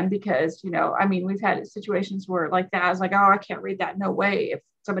with a man because, you know, I mean, we've had situations where like that, I was like, oh, I can't read that. No way. If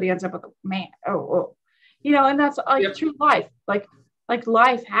somebody ends up with a man, oh, you know, and that's like true life. Like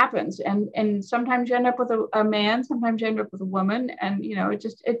life happens, and sometimes you end up with a man, sometimes you end up with a woman, and you know,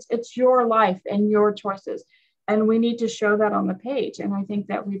 it's your life and your choices, and we need to show that on the page. And I think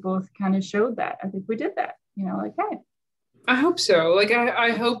that we both kind of showed that. I think we did that, you know, like, hey. I hope so. Like,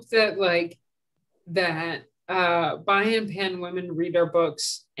 I hope that like that bi and pan women read our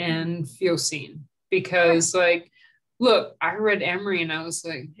books and feel seen, because like, look, I read Emery and I was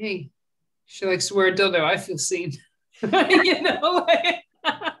like, hey, she likes to wear a dildo. I feel seen. You know, like,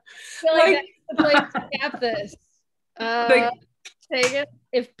 I feel like that's the place to cap this. Tagan,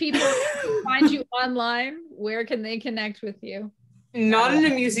 if people find you online, where can they connect with you? not in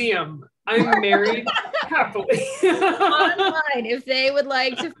a museum. I'm married happily. Online, if they would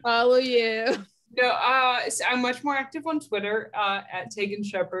like to follow you. No, so I'm much more active on Twitter at Tagan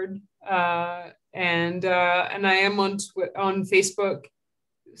Shepard, and I am on Facebook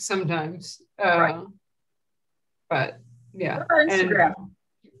sometimes. Right. But yeah, Or Instagram.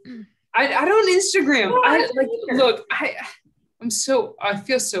 And I don't Instagram. No, I I like don't either. look. I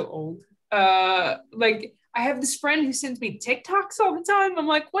feel so old. Like I have this friend who sends me TikToks all the time. I'm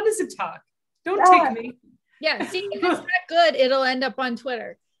like, what is a talk? Don't take me. Yeah, see, if it's not good, it'll end up on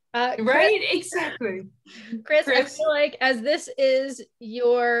Twitter. Right? Exactly. Chris, I feel like as this is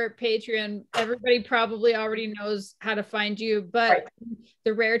your Patreon, everybody probably already knows how to find you, but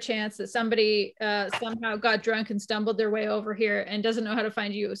the rare chance that somebody somehow got drunk and stumbled their way over here and doesn't know how to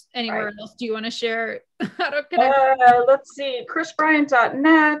find you anywhere else, do you want to share how to connect? Let's see,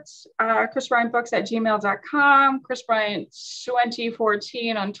 KrisBryant.net, KrisBryantBooks@gmail.com,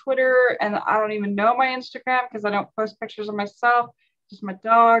 KrisBryant2014 on Twitter, and I don't even know my Instagram because I don't post pictures of myself, just my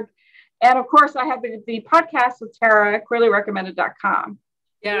dog. And of course, I have the podcast with Tara, QueerlyRecommended.com.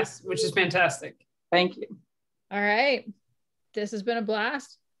 Yes, which is fantastic. Thank you. All right. This has been a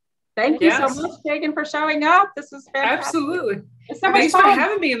blast. Thank you so much, Tagan, for showing up. This is fantastic. Absolutely. It's so Thanks much for fun.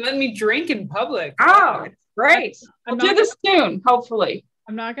 having me and letting me drink in public. Oh, it's great. We'll do this soon, hopefully.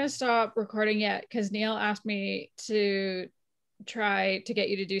 I'm not going to stop recording yet because Neil asked me to try to get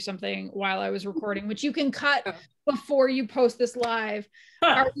you to do something while I was recording, which you can cut before you post this live.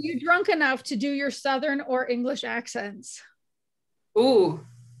 Are you drunk enough to do your Southern or English accents? Ooh,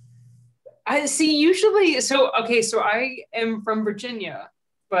 I see. Usually, so I am from Virginia,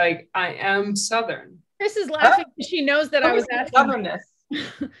 like I am Southern. Chris is laughing because she knows that I was asking. Southernness.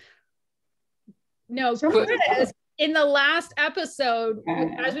 No, Chris, in the last episode,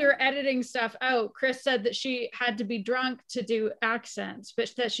 as we were editing stuff out, Chris said that she had to be drunk to do accents,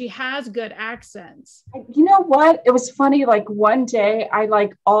 but that she has good accents. You know what? It was funny. Like one day,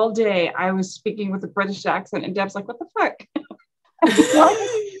 all day, I was speaking with a British accent, and Deb's like, "What the fuck?"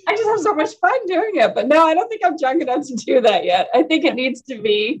 I just have so much fun doing it. But no, I don't think I'm drunk enough to do that yet. I think it needs to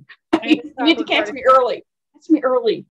be. You need to catch me early. Catch me early.